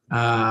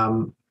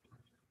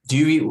 Do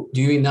you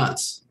eat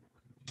nuts?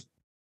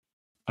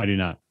 I do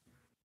not.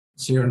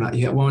 So you're not.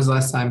 When was the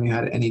last time you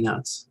had any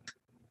nuts?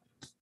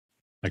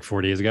 Like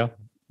 4 days ago.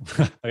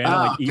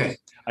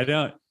 I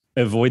don't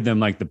avoid them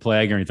like the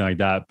plague or anything like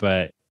that.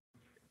 But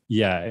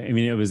yeah, I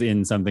mean, it was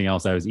in something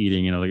else I was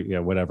eating,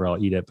 whatever,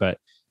 I'll eat it. But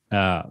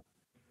I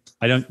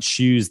don't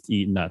choose to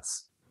eat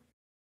nuts.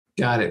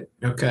 Got it.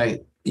 Okay.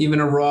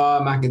 Even a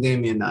raw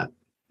macadamia nut.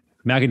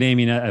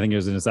 Macadamia nut, I think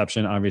there's an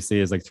exception,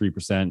 obviously, is like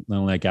 3%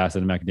 linoleic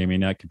acid in macadamia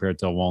nut compared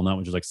to a walnut,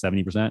 which is like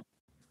 70%.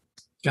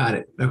 Got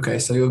it. Okay.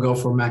 So you'll go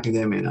for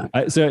macadamia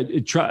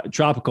nut.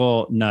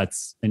 Tropical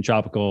nuts and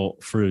tropical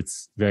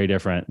fruits, very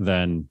different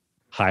than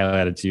high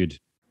latitude.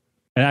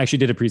 And I actually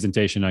did a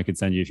presentation I could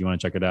send you if you want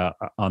to check it out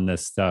on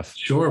this stuff.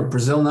 Sure.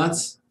 Brazil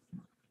nuts,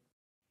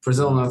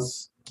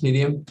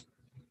 medium.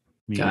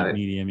 Got it.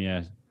 Medium.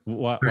 Yeah.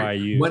 Why are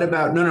you? What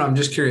about, no, I'm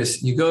just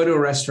curious. You go to a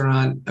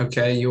restaurant,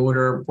 okay, you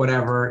order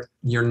whatever,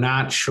 you're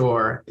not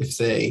sure if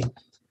they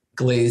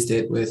glazed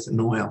it with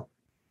an oil.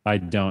 I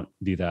don't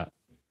do that.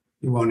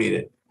 You won't eat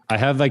it. I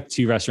have like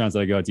 2 restaurants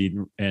that I go out to eat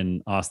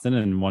in Austin,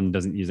 and one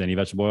doesn't use any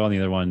vegetable oil, and the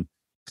other one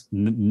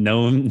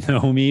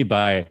know me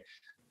by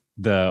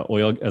the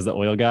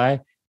oil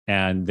guy,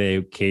 and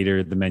they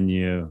cater the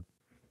menu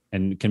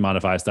and can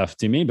modify stuff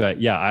to me.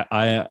 But yeah,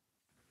 I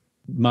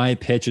my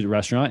pitch at the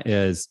restaurant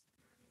is,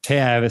 hey,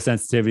 I have a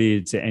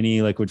sensitivity to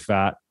any liquid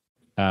fat.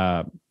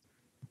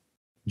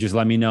 Just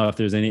let me know if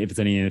it's any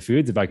in the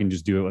foods. If I can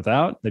just do it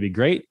without, that'd be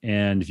great.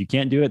 And if you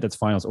can't do it, that's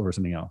fine. I'll order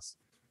something else.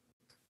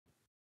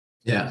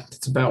 Yeah,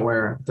 that's about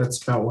where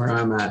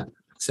I'm at.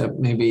 Except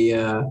maybe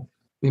a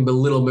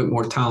little bit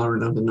more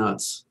tolerant of the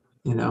nuts.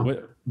 You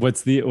know,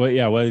 what's the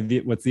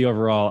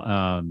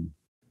overall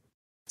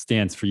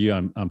stance for you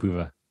on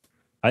Puva?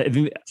 I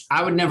think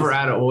I would never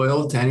add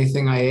oil to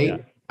anything I ate. Yeah.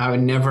 I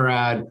would never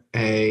add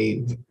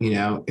if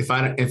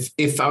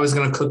I was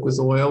going to cook with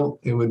oil,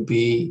 it would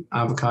be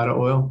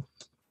avocado oil.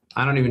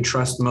 I don't even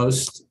trust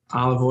most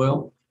olive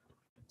oil.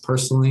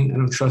 Personally, I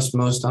don't trust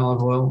most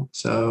olive oil.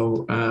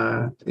 So,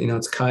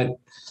 it's cut.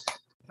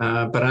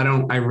 But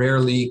I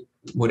rarely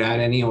would add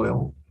any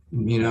oil,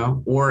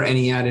 or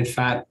any added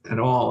fat at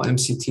all.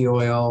 MCT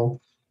oil,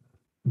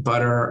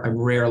 butter, I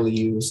rarely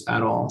use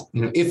at all.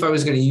 If I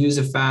was going to use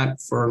a fat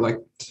for, like,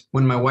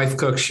 when my wife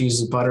cooks, she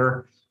uses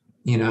butter.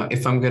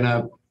 If I'm going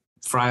to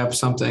fry up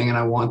something and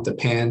I want the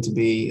pan to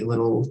be a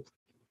little,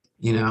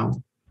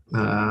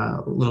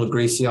 a little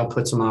greasy, I'll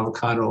put some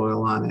avocado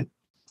oil on it.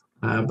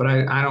 But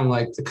I don't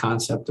like the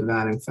concept of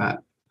adding fat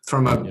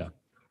from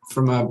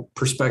a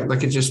perspective.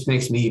 Like, it just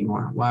makes me eat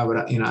more. Why would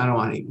I? I don't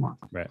want to eat more.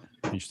 Right.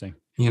 Interesting.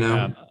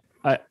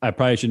 I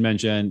probably should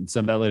mention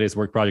some of that latest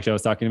work project I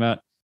was talking about.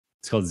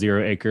 It's called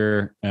 0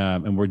 Acre.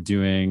 And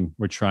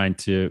we're trying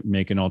to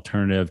make an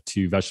alternative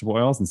to vegetable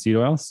oils and seed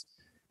oils.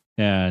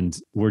 And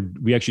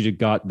we actually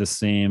got the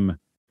same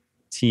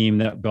team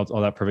that built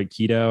all that Perfect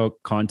Keto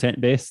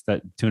content base,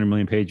 that 200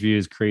 million page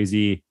views,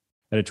 crazy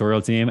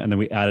editorial team. And then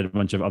we added a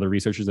bunch of other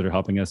researchers that are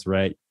helping us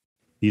write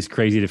these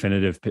crazy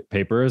definitive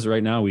papers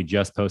right now. We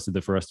just posted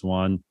the first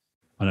one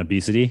on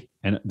obesity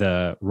and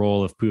the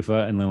role of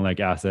PUFA and linoleic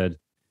acid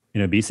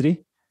in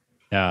obesity.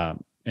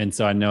 And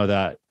so I know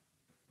that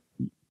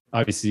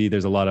obviously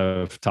there's a lot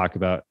of talk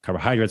about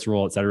carbohydrates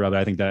role, et cetera, but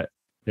I think that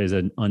there's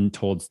an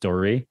untold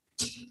story.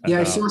 Yeah,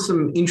 I saw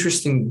some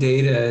interesting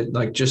data,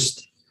 like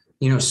just,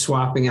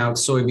 swapping out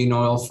soybean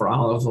oil for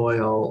olive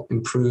oil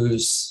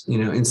improves,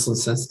 insulin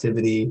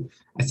sensitivity.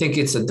 I think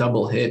it's a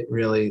double hit,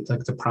 really,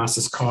 like the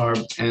processed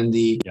carb and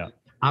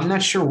I'm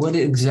not sure what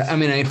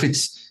if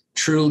it's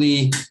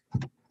truly,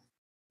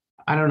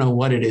 I don't know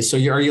what it is. So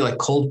are you like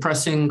cold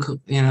pressing,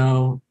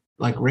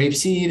 like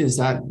rapeseed? Is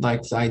that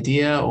like the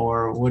idea,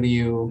 or what do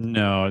you?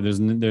 No,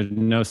 there's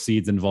no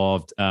seeds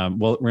involved. Well,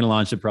 we're going to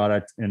launch the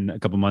product in a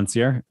couple months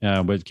here.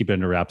 We'll keep it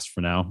under wraps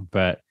for now.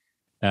 But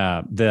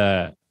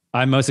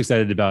I'm most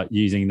excited about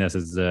using this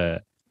as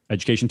a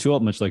education tool,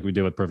 much like we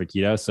did with Perfect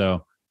Keto.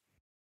 So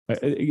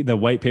the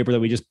white paper that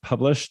we just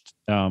published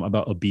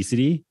about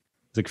obesity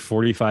is like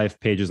 45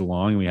 pages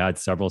long. And we had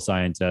several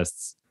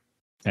scientists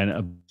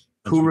and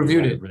who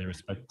reviewed it. Really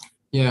respect.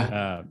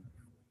 Yeah.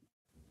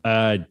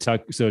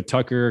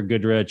 Tucker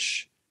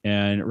Goodrich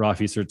and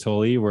Rafi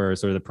Sertoli were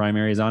sort of the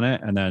primaries on it.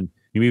 And then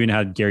we even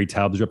had Gary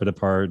Taubes rip it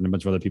apart and a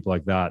bunch of other people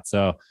like that.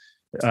 So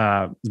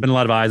there's been a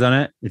lot of eyes on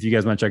it. If you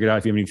guys want to check it out,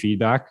 if you have any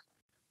feedback,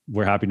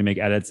 we're happy to make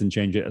edits and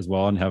change it as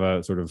well and have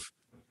a sort of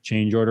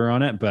change order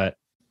on it. But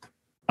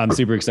I'm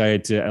super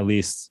excited to at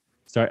least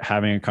start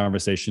having a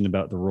conversation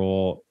about the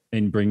role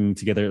in bringing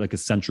together like a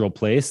central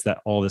place that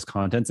all this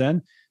content's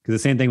in. Because the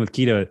same thing with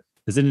keto,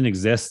 this didn't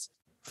exist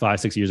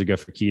 5-6 years ago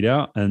for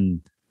keto.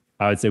 And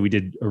I would say we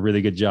did a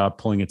really good job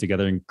pulling it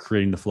together and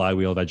creating the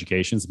flywheel of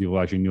education so people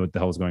actually knew what the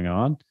hell was going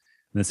on. And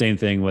the same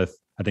thing with,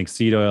 I think,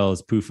 seed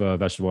oils, PUFA,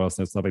 vegetable oils,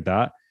 and stuff like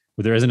that,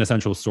 where there isn't a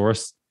central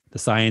source. The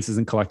science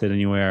isn't collected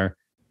anywhere.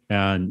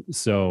 And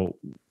so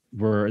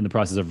we're in the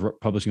process of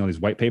publishing all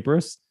these white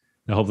papers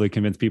and hopefully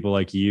convince people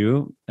like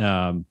you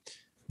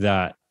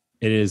that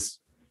it is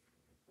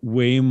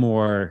way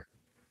more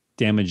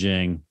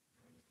damaging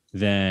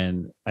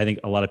than I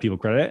think a lot of people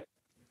credit.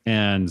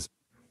 And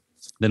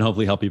then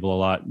hopefully help people a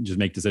lot, just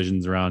make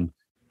decisions around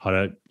how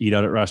to eat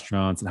out at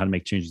restaurants and how to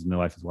make changes in their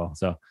life as well.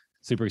 So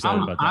super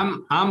excited about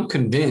that. I'm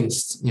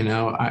convinced,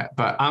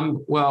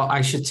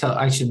 I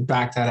should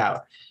back that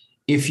out.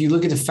 If you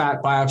look at the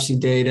fat biopsy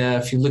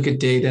data, if you look at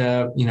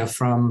data,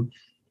 from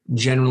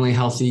generally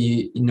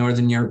healthy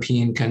Northern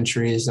European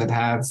countries that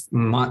have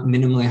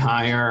minimally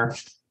higher,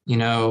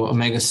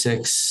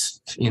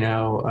 omega-6,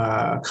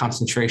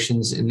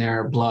 concentrations in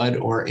their blood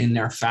or in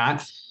their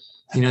fat,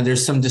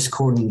 there's some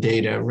discordant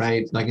data,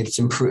 right? Like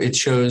it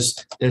shows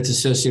that it's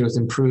associated with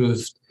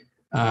improved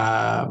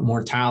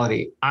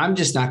mortality. I'm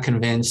just not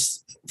convinced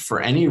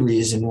for any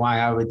reason why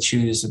I would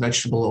choose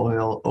vegetable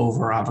oil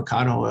over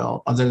avocado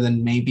oil, other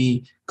than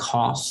maybe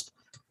cost,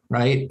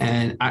 right?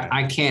 And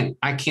I can't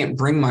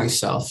bring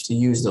myself to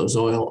use those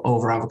oil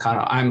over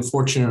avocado. I'm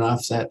fortunate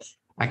enough that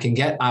I can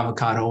get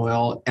avocado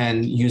oil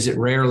and use it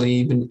rarely,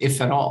 even if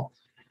at all.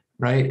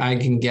 Right. I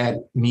can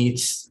get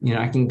meats,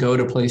 I can go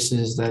to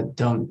places that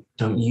don't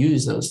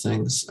use those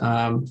things.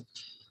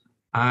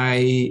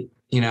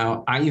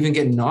 I even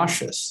get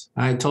nauseous.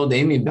 I told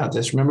Amy about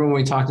this. Remember when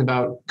we talked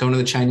about going to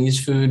the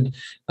Chinese food?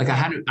 Like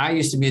I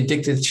used to be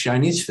addicted to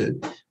Chinese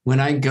food. When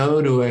I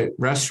go to a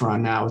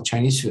restaurant now with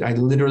Chinese food, I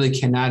literally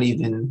cannot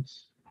even,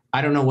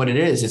 I don't know what it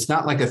is. It's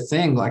not like a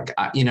thing. Like,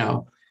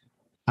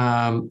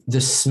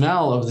 the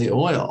smell of the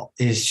oil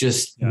is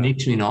just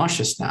makes me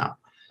nauseous now.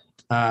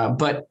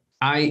 But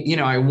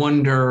I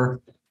wonder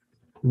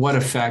what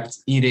effect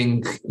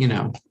eating,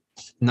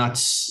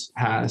 nuts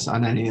has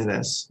on any of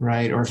this,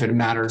 right? Or if it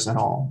matters at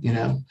all,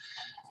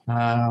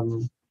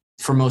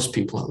 for most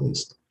people at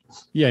least.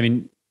 Yeah. I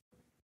mean,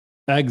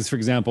 eggs, for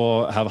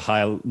example, have a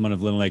high amount of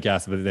linoleic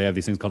acid, but they have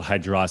these things called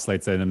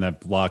hydroxylates in them that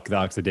block the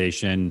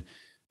oxidation.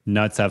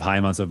 Nuts have high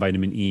amounts of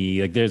vitamin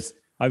E. Like there's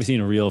obviously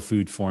in real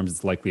food forms,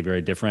 it's likely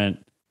very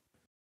different.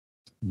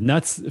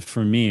 Nuts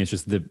for me, it's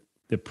just the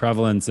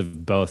prevalence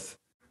of both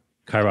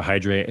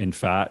carbohydrate and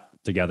fat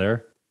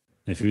together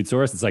in a food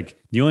source. It's like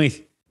the only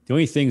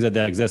things that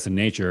exist in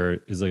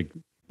nature is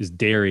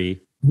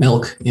dairy,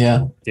 milk,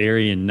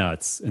 dairy and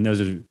nuts, and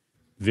those are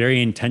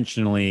very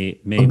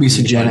intentionally made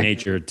by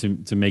nature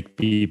to make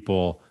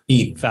people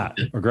eat fat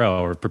or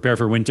grow or prepare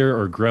for winter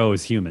or grow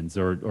as humans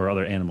or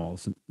other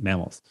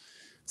mammals.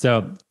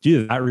 So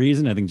due to that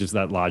reason, I think just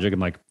that logic, I'm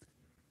like,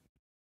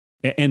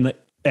 and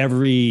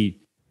every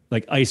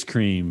like ice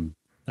cream,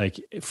 like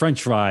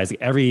French fries, like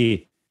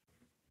every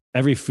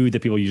food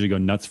that people usually go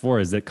nuts for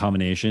is that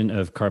combination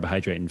of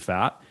carbohydrate and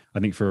fat. I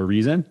think for a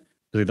reason,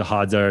 like the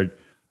Hods are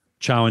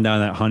chowing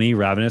down that honey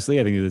ravenously.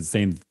 I think it's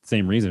the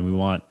same reason we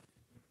want.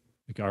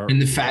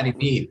 And the fatty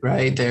meat,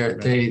 right?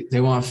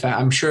 They want fat.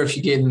 I'm sure if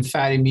you gave them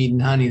fatty meat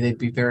and honey, they'd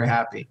be very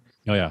happy.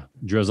 Oh yeah,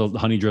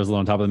 honey drizzle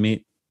on top of the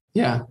meat.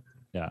 Yeah.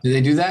 Yeah. Do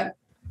they do that?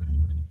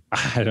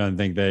 I don't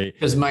think they.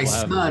 Because my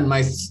son,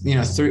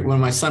 when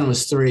my son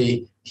was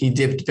 3, he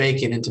dipped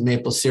bacon into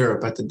maple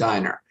syrup at the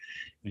diner,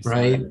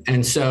 right?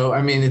 And so,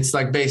 I mean, it's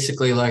like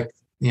basically like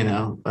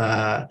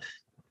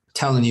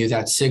telling you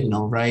that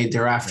signal, right?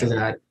 They're after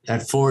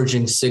that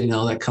foraging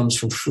signal that comes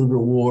from food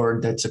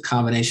reward. That's a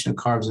combination of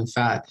carbs and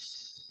fat.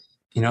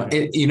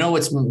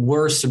 What's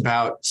worse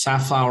about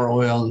safflower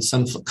oil and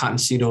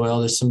cottonseed oil?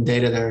 There's some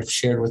data that I've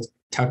shared with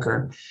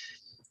Tucker.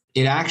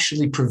 It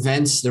actually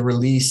prevents the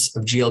release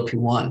of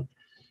GLP-1,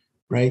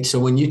 right? So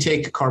when you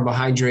take a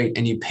carbohydrate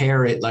and you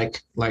pair it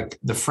like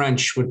the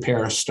French would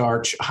pair a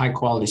high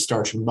quality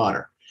starch and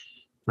butter,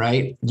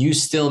 right? You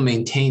still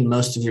maintain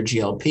most of your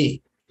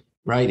GLP,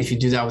 right? If you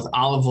do that with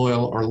olive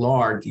oil or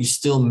lard, you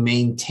still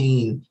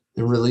maintain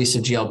the release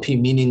of GLP,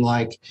 meaning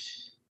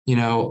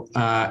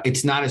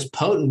it's not as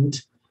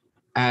potent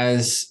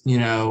as,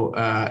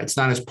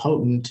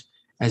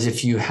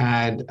 if you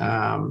had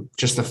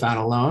just the fat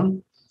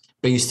alone,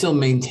 but you still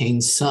maintain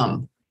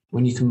some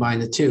when you combine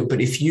the two.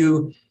 But if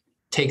you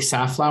take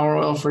safflower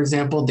oil, for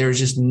example, there's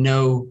just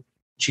no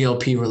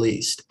GLP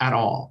released at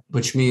all,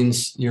 which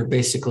means you're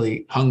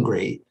basically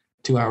hungry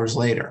 2 hours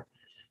later,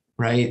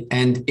 right?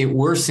 And it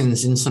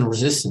worsens insulin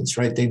resistance,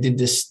 right? They did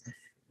this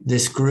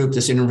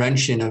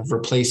intervention of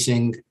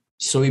replacing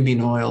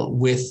soybean oil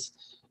with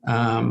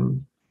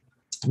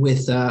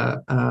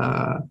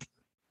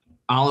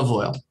olive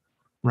oil,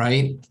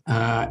 right?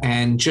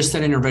 And just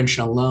that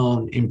intervention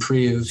alone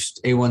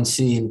improved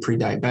A1C in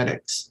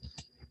pre-diabetics,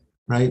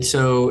 right?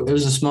 So it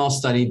was a small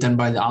study done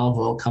by the olive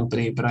oil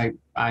company, but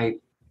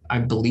I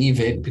believe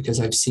it because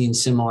I've seen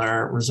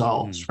similar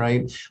results,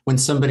 right? When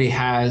somebody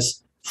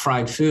has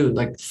fried food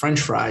like French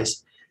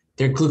fries,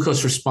 their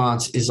glucose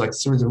response is like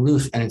through the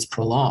roof and it's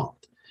prolonged.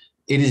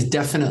 It is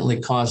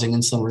definitely causing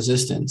insulin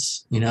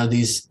resistance.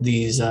 These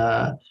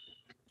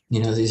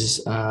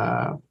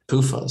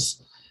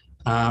PUFAs.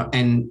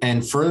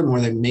 And furthermore,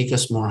 they make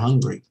us more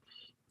hungry,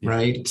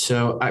 right?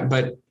 So, I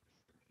don't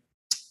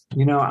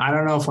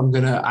know if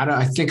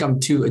I think I'm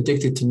too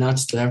addicted to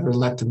nuts to ever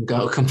let them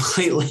go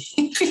completely.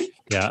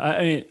 Yeah,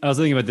 I was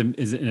thinking about them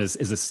is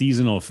a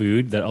seasonal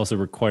food that also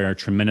require a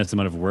tremendous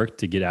amount of work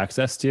to get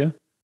access to.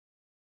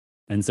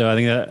 And so I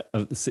think that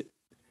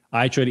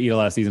I try to eat a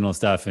lot of seasonal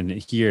stuff, and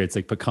here it's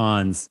like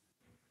pecans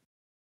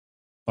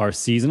are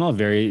seasonal,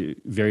 very,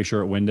 very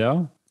short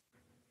window,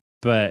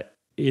 but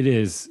it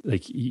is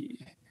like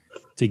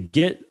to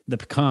get the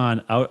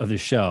pecan out of the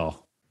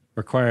shell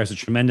requires a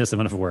tremendous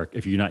amount of work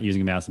if you're not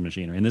using massive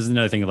machinery. And this is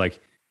another thing of I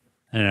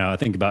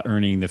think about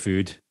earning the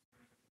food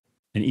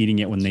and eating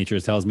it when nature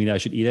tells me that I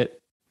should eat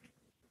it.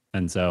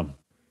 And so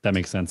that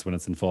makes sense when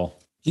it's in full.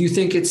 Do you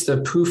think it's the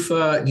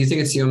PUFA? Do you think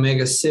it's the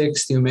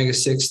omega-6 to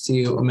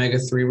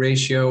omega-3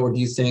 ratio? Or do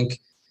you think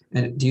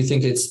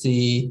it's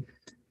the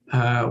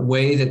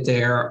way that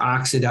they're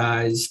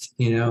oxidized,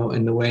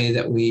 and the way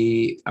that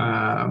we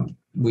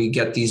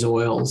get these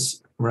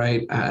oils,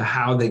 right?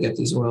 How they get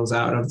these oils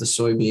out of the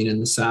soybean and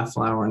the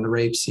safflower and the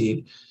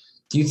rapeseed.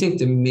 Do you think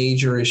the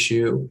major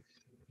issue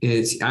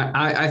is,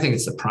 I think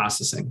it's the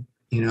processing,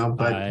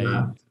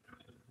 but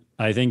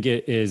I think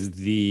it is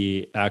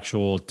the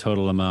actual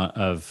total amount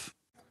of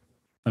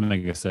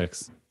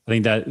omega-6. I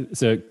think that,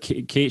 so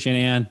Kate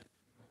Shanahan,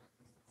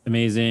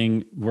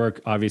 amazing work,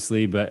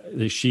 obviously,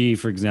 but she,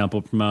 for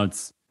example,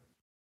 promotes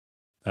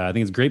I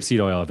think it's grapeseed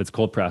oil if it's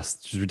cold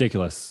pressed, which is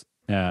ridiculous,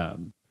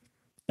 in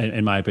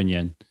my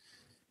opinion.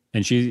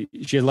 And she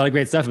has a lot of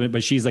great stuff,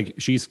 but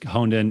she's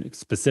honed in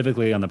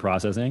specifically on the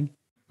processing.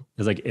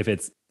 It's like if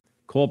it's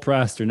cold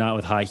pressed or not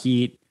with high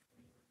heat,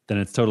 then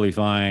it's totally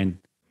fine.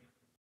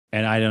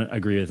 And I don't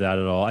agree with that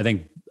at all. I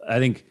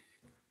think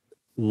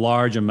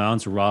large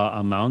amounts, raw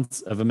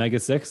amounts of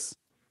omega-6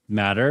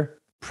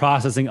 matter.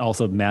 Processing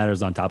also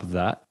matters on top of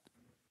that.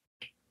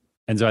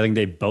 And so I think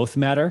they both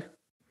matter.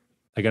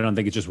 Like, I don't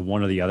think it's just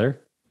one or the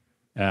other.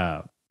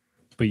 But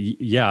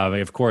yeah,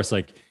 like, of course,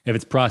 like if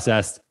it's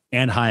processed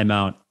and high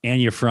amount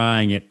and you're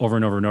frying it over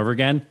and over and over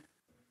again,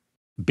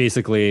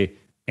 basically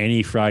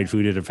any fried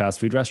food at a fast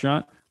food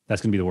restaurant,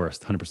 that's going to be the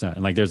worst, 100%.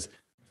 And like, there's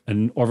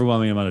an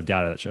overwhelming amount of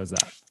data that shows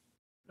that.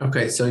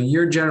 Okay. So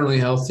you're generally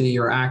healthy,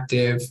 you're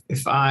active.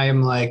 If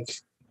I'm like,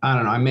 I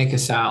don't know, I make a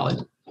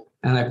salad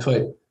and I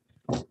put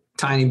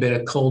tiny bit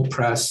of cold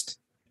pressed,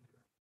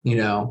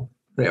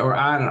 or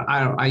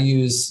I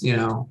use,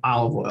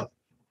 olive oil.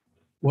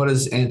 What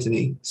does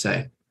Anthony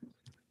say?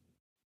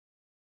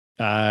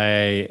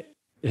 I'm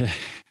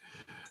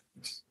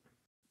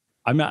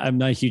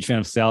not a huge fan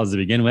of salads to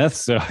begin with,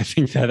 so I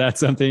think that's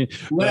something.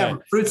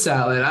 Whatever, fruit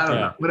salad, I don't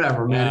know,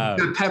 whatever, man.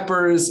 Got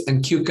peppers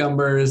and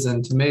cucumbers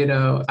and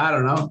tomato. I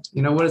don't know.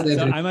 What is it?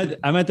 So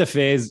I'm at the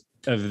phase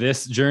of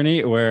this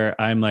journey where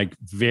I'm like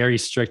very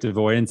strict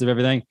avoidance of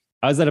everything.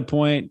 I was at a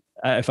point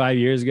 5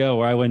 years ago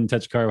where I wouldn't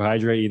touch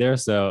carbohydrate either.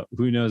 So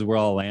who knows where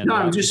I'll land? No,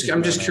 I'm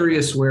just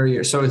curious where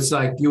you're. So it's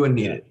like you wouldn't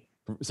need it.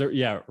 So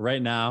yeah,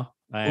 right now.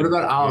 What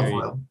about olive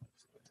oil?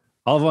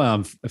 Olive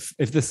oil,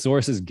 if the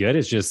source is good,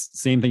 it's just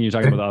same thing you're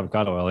talking about with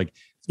avocado oil. Like,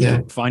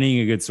 finding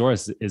a good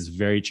source is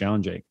very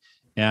challenging.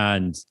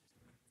 And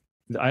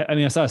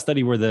I saw a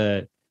study where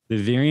the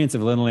variance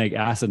of linoleic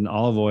acid in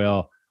olive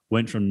oil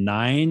went from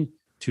 9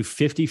 to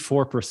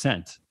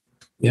 54%.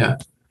 Yeah.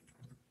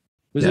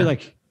 Those are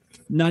like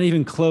not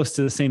even close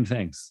to the same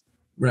things.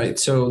 Right.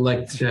 So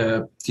like,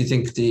 do you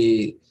think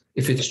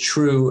if it's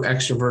true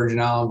extra virgin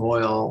olive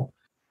oil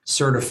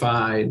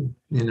certified,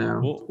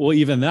 Well,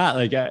 even that,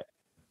 like,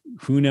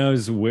 who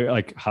knows where,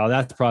 like how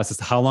that's processed,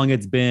 how long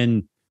it's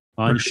been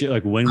on shit,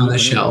 like when it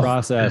was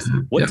processed,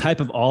 what type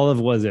of olive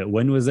was it?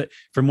 When was it,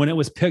 from when it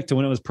was picked to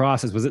when it was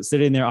processed? Was it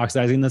sitting there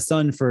oxidizing in the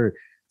sun for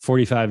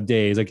 45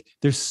 days? Like,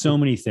 there's so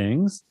many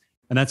things.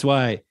 And that's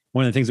why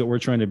one of the things that we're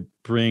trying to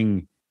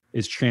bring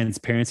is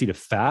transparency to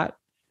fat.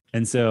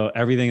 And so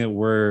everything that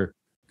we're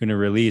going to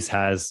release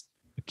has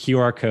a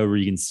QR code where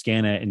you can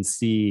scan it and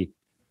see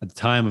at the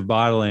time of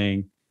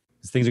bottling,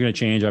 because things are going to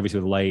change obviously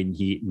with light and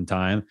heat and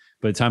time,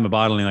 but at the time of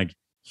bottling, like,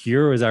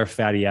 here is our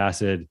fatty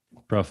acid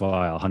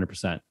profile,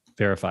 100%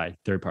 verified,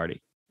 third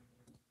party,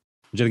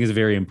 which I think is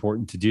very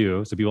important to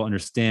do so people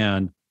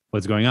understand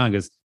what's going on,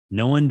 because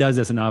no one does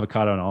this in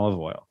avocado and olive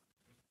oil.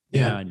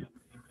 Yeah. And,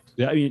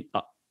 I mean,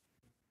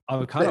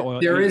 avocado oil.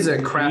 There is a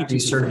crappy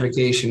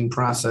certification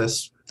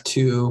process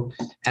to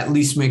at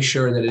least make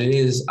sure that it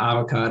is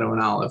avocado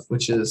and olive,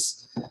 which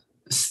is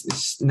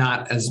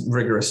not as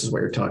rigorous as what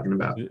you're talking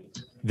about.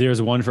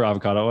 There's one for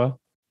avocado oil?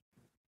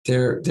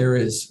 There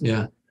is,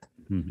 yeah.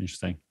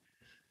 Interesting.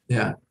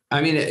 Yeah.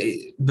 I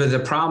mean, but the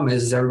problem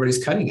is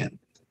everybody's cutting it.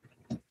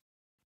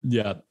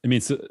 Yeah. I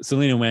mean,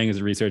 Selena Wang is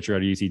a researcher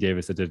at UC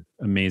Davis that did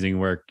amazing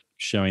work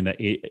showing that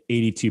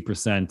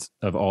 82%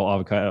 of all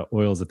avocado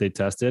oils that they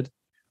tested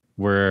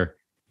were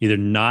either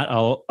not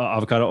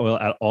avocado oil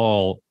at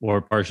all or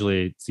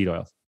partially seed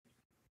oils.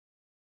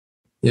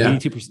 Yeah.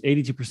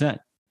 82%.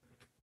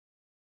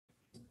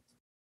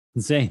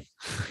 Insane.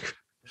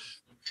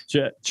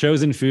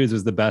 Chosen Foods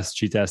was the best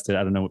she tested.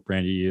 I don't know what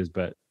brand you use,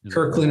 but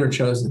Kirkland or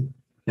Chosen.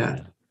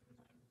 Yeah.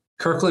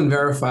 Kirkland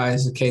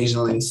verifies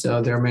occasionally.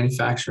 So their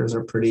manufacturers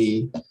are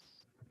pretty,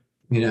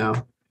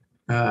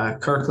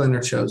 Kirkland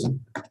or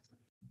Chosen.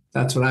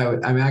 That's what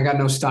I got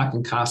no stock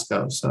in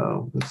Costco.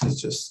 So this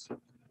is just,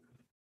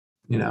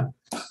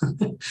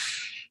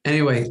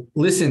 Anyway,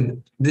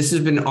 listen, this has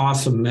been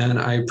awesome, man.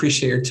 I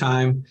appreciate your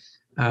time.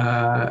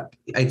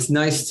 It's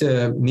nice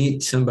to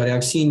meet somebody.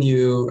 I've seen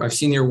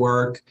your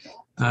work.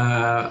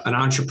 An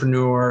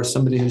entrepreneur,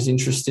 somebody who's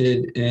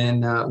interested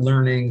in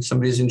learning,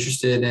 somebody who's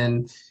interested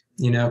in,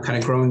 kind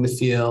of growing the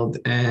field.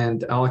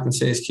 And all I can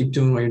say is keep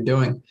doing what you're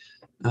doing.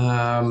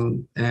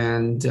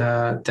 And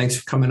thanks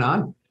for coming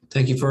on.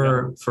 Thank you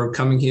for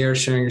coming here,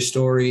 sharing your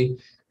story,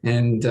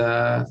 and,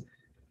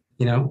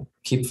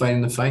 keep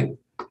fighting the fight.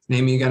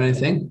 Amy, you got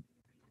anything?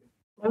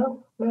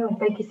 No,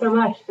 thank you so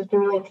much. It's been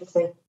really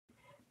interesting.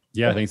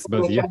 Yeah, thanks to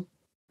both of you.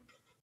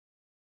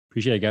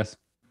 Appreciate it, guys.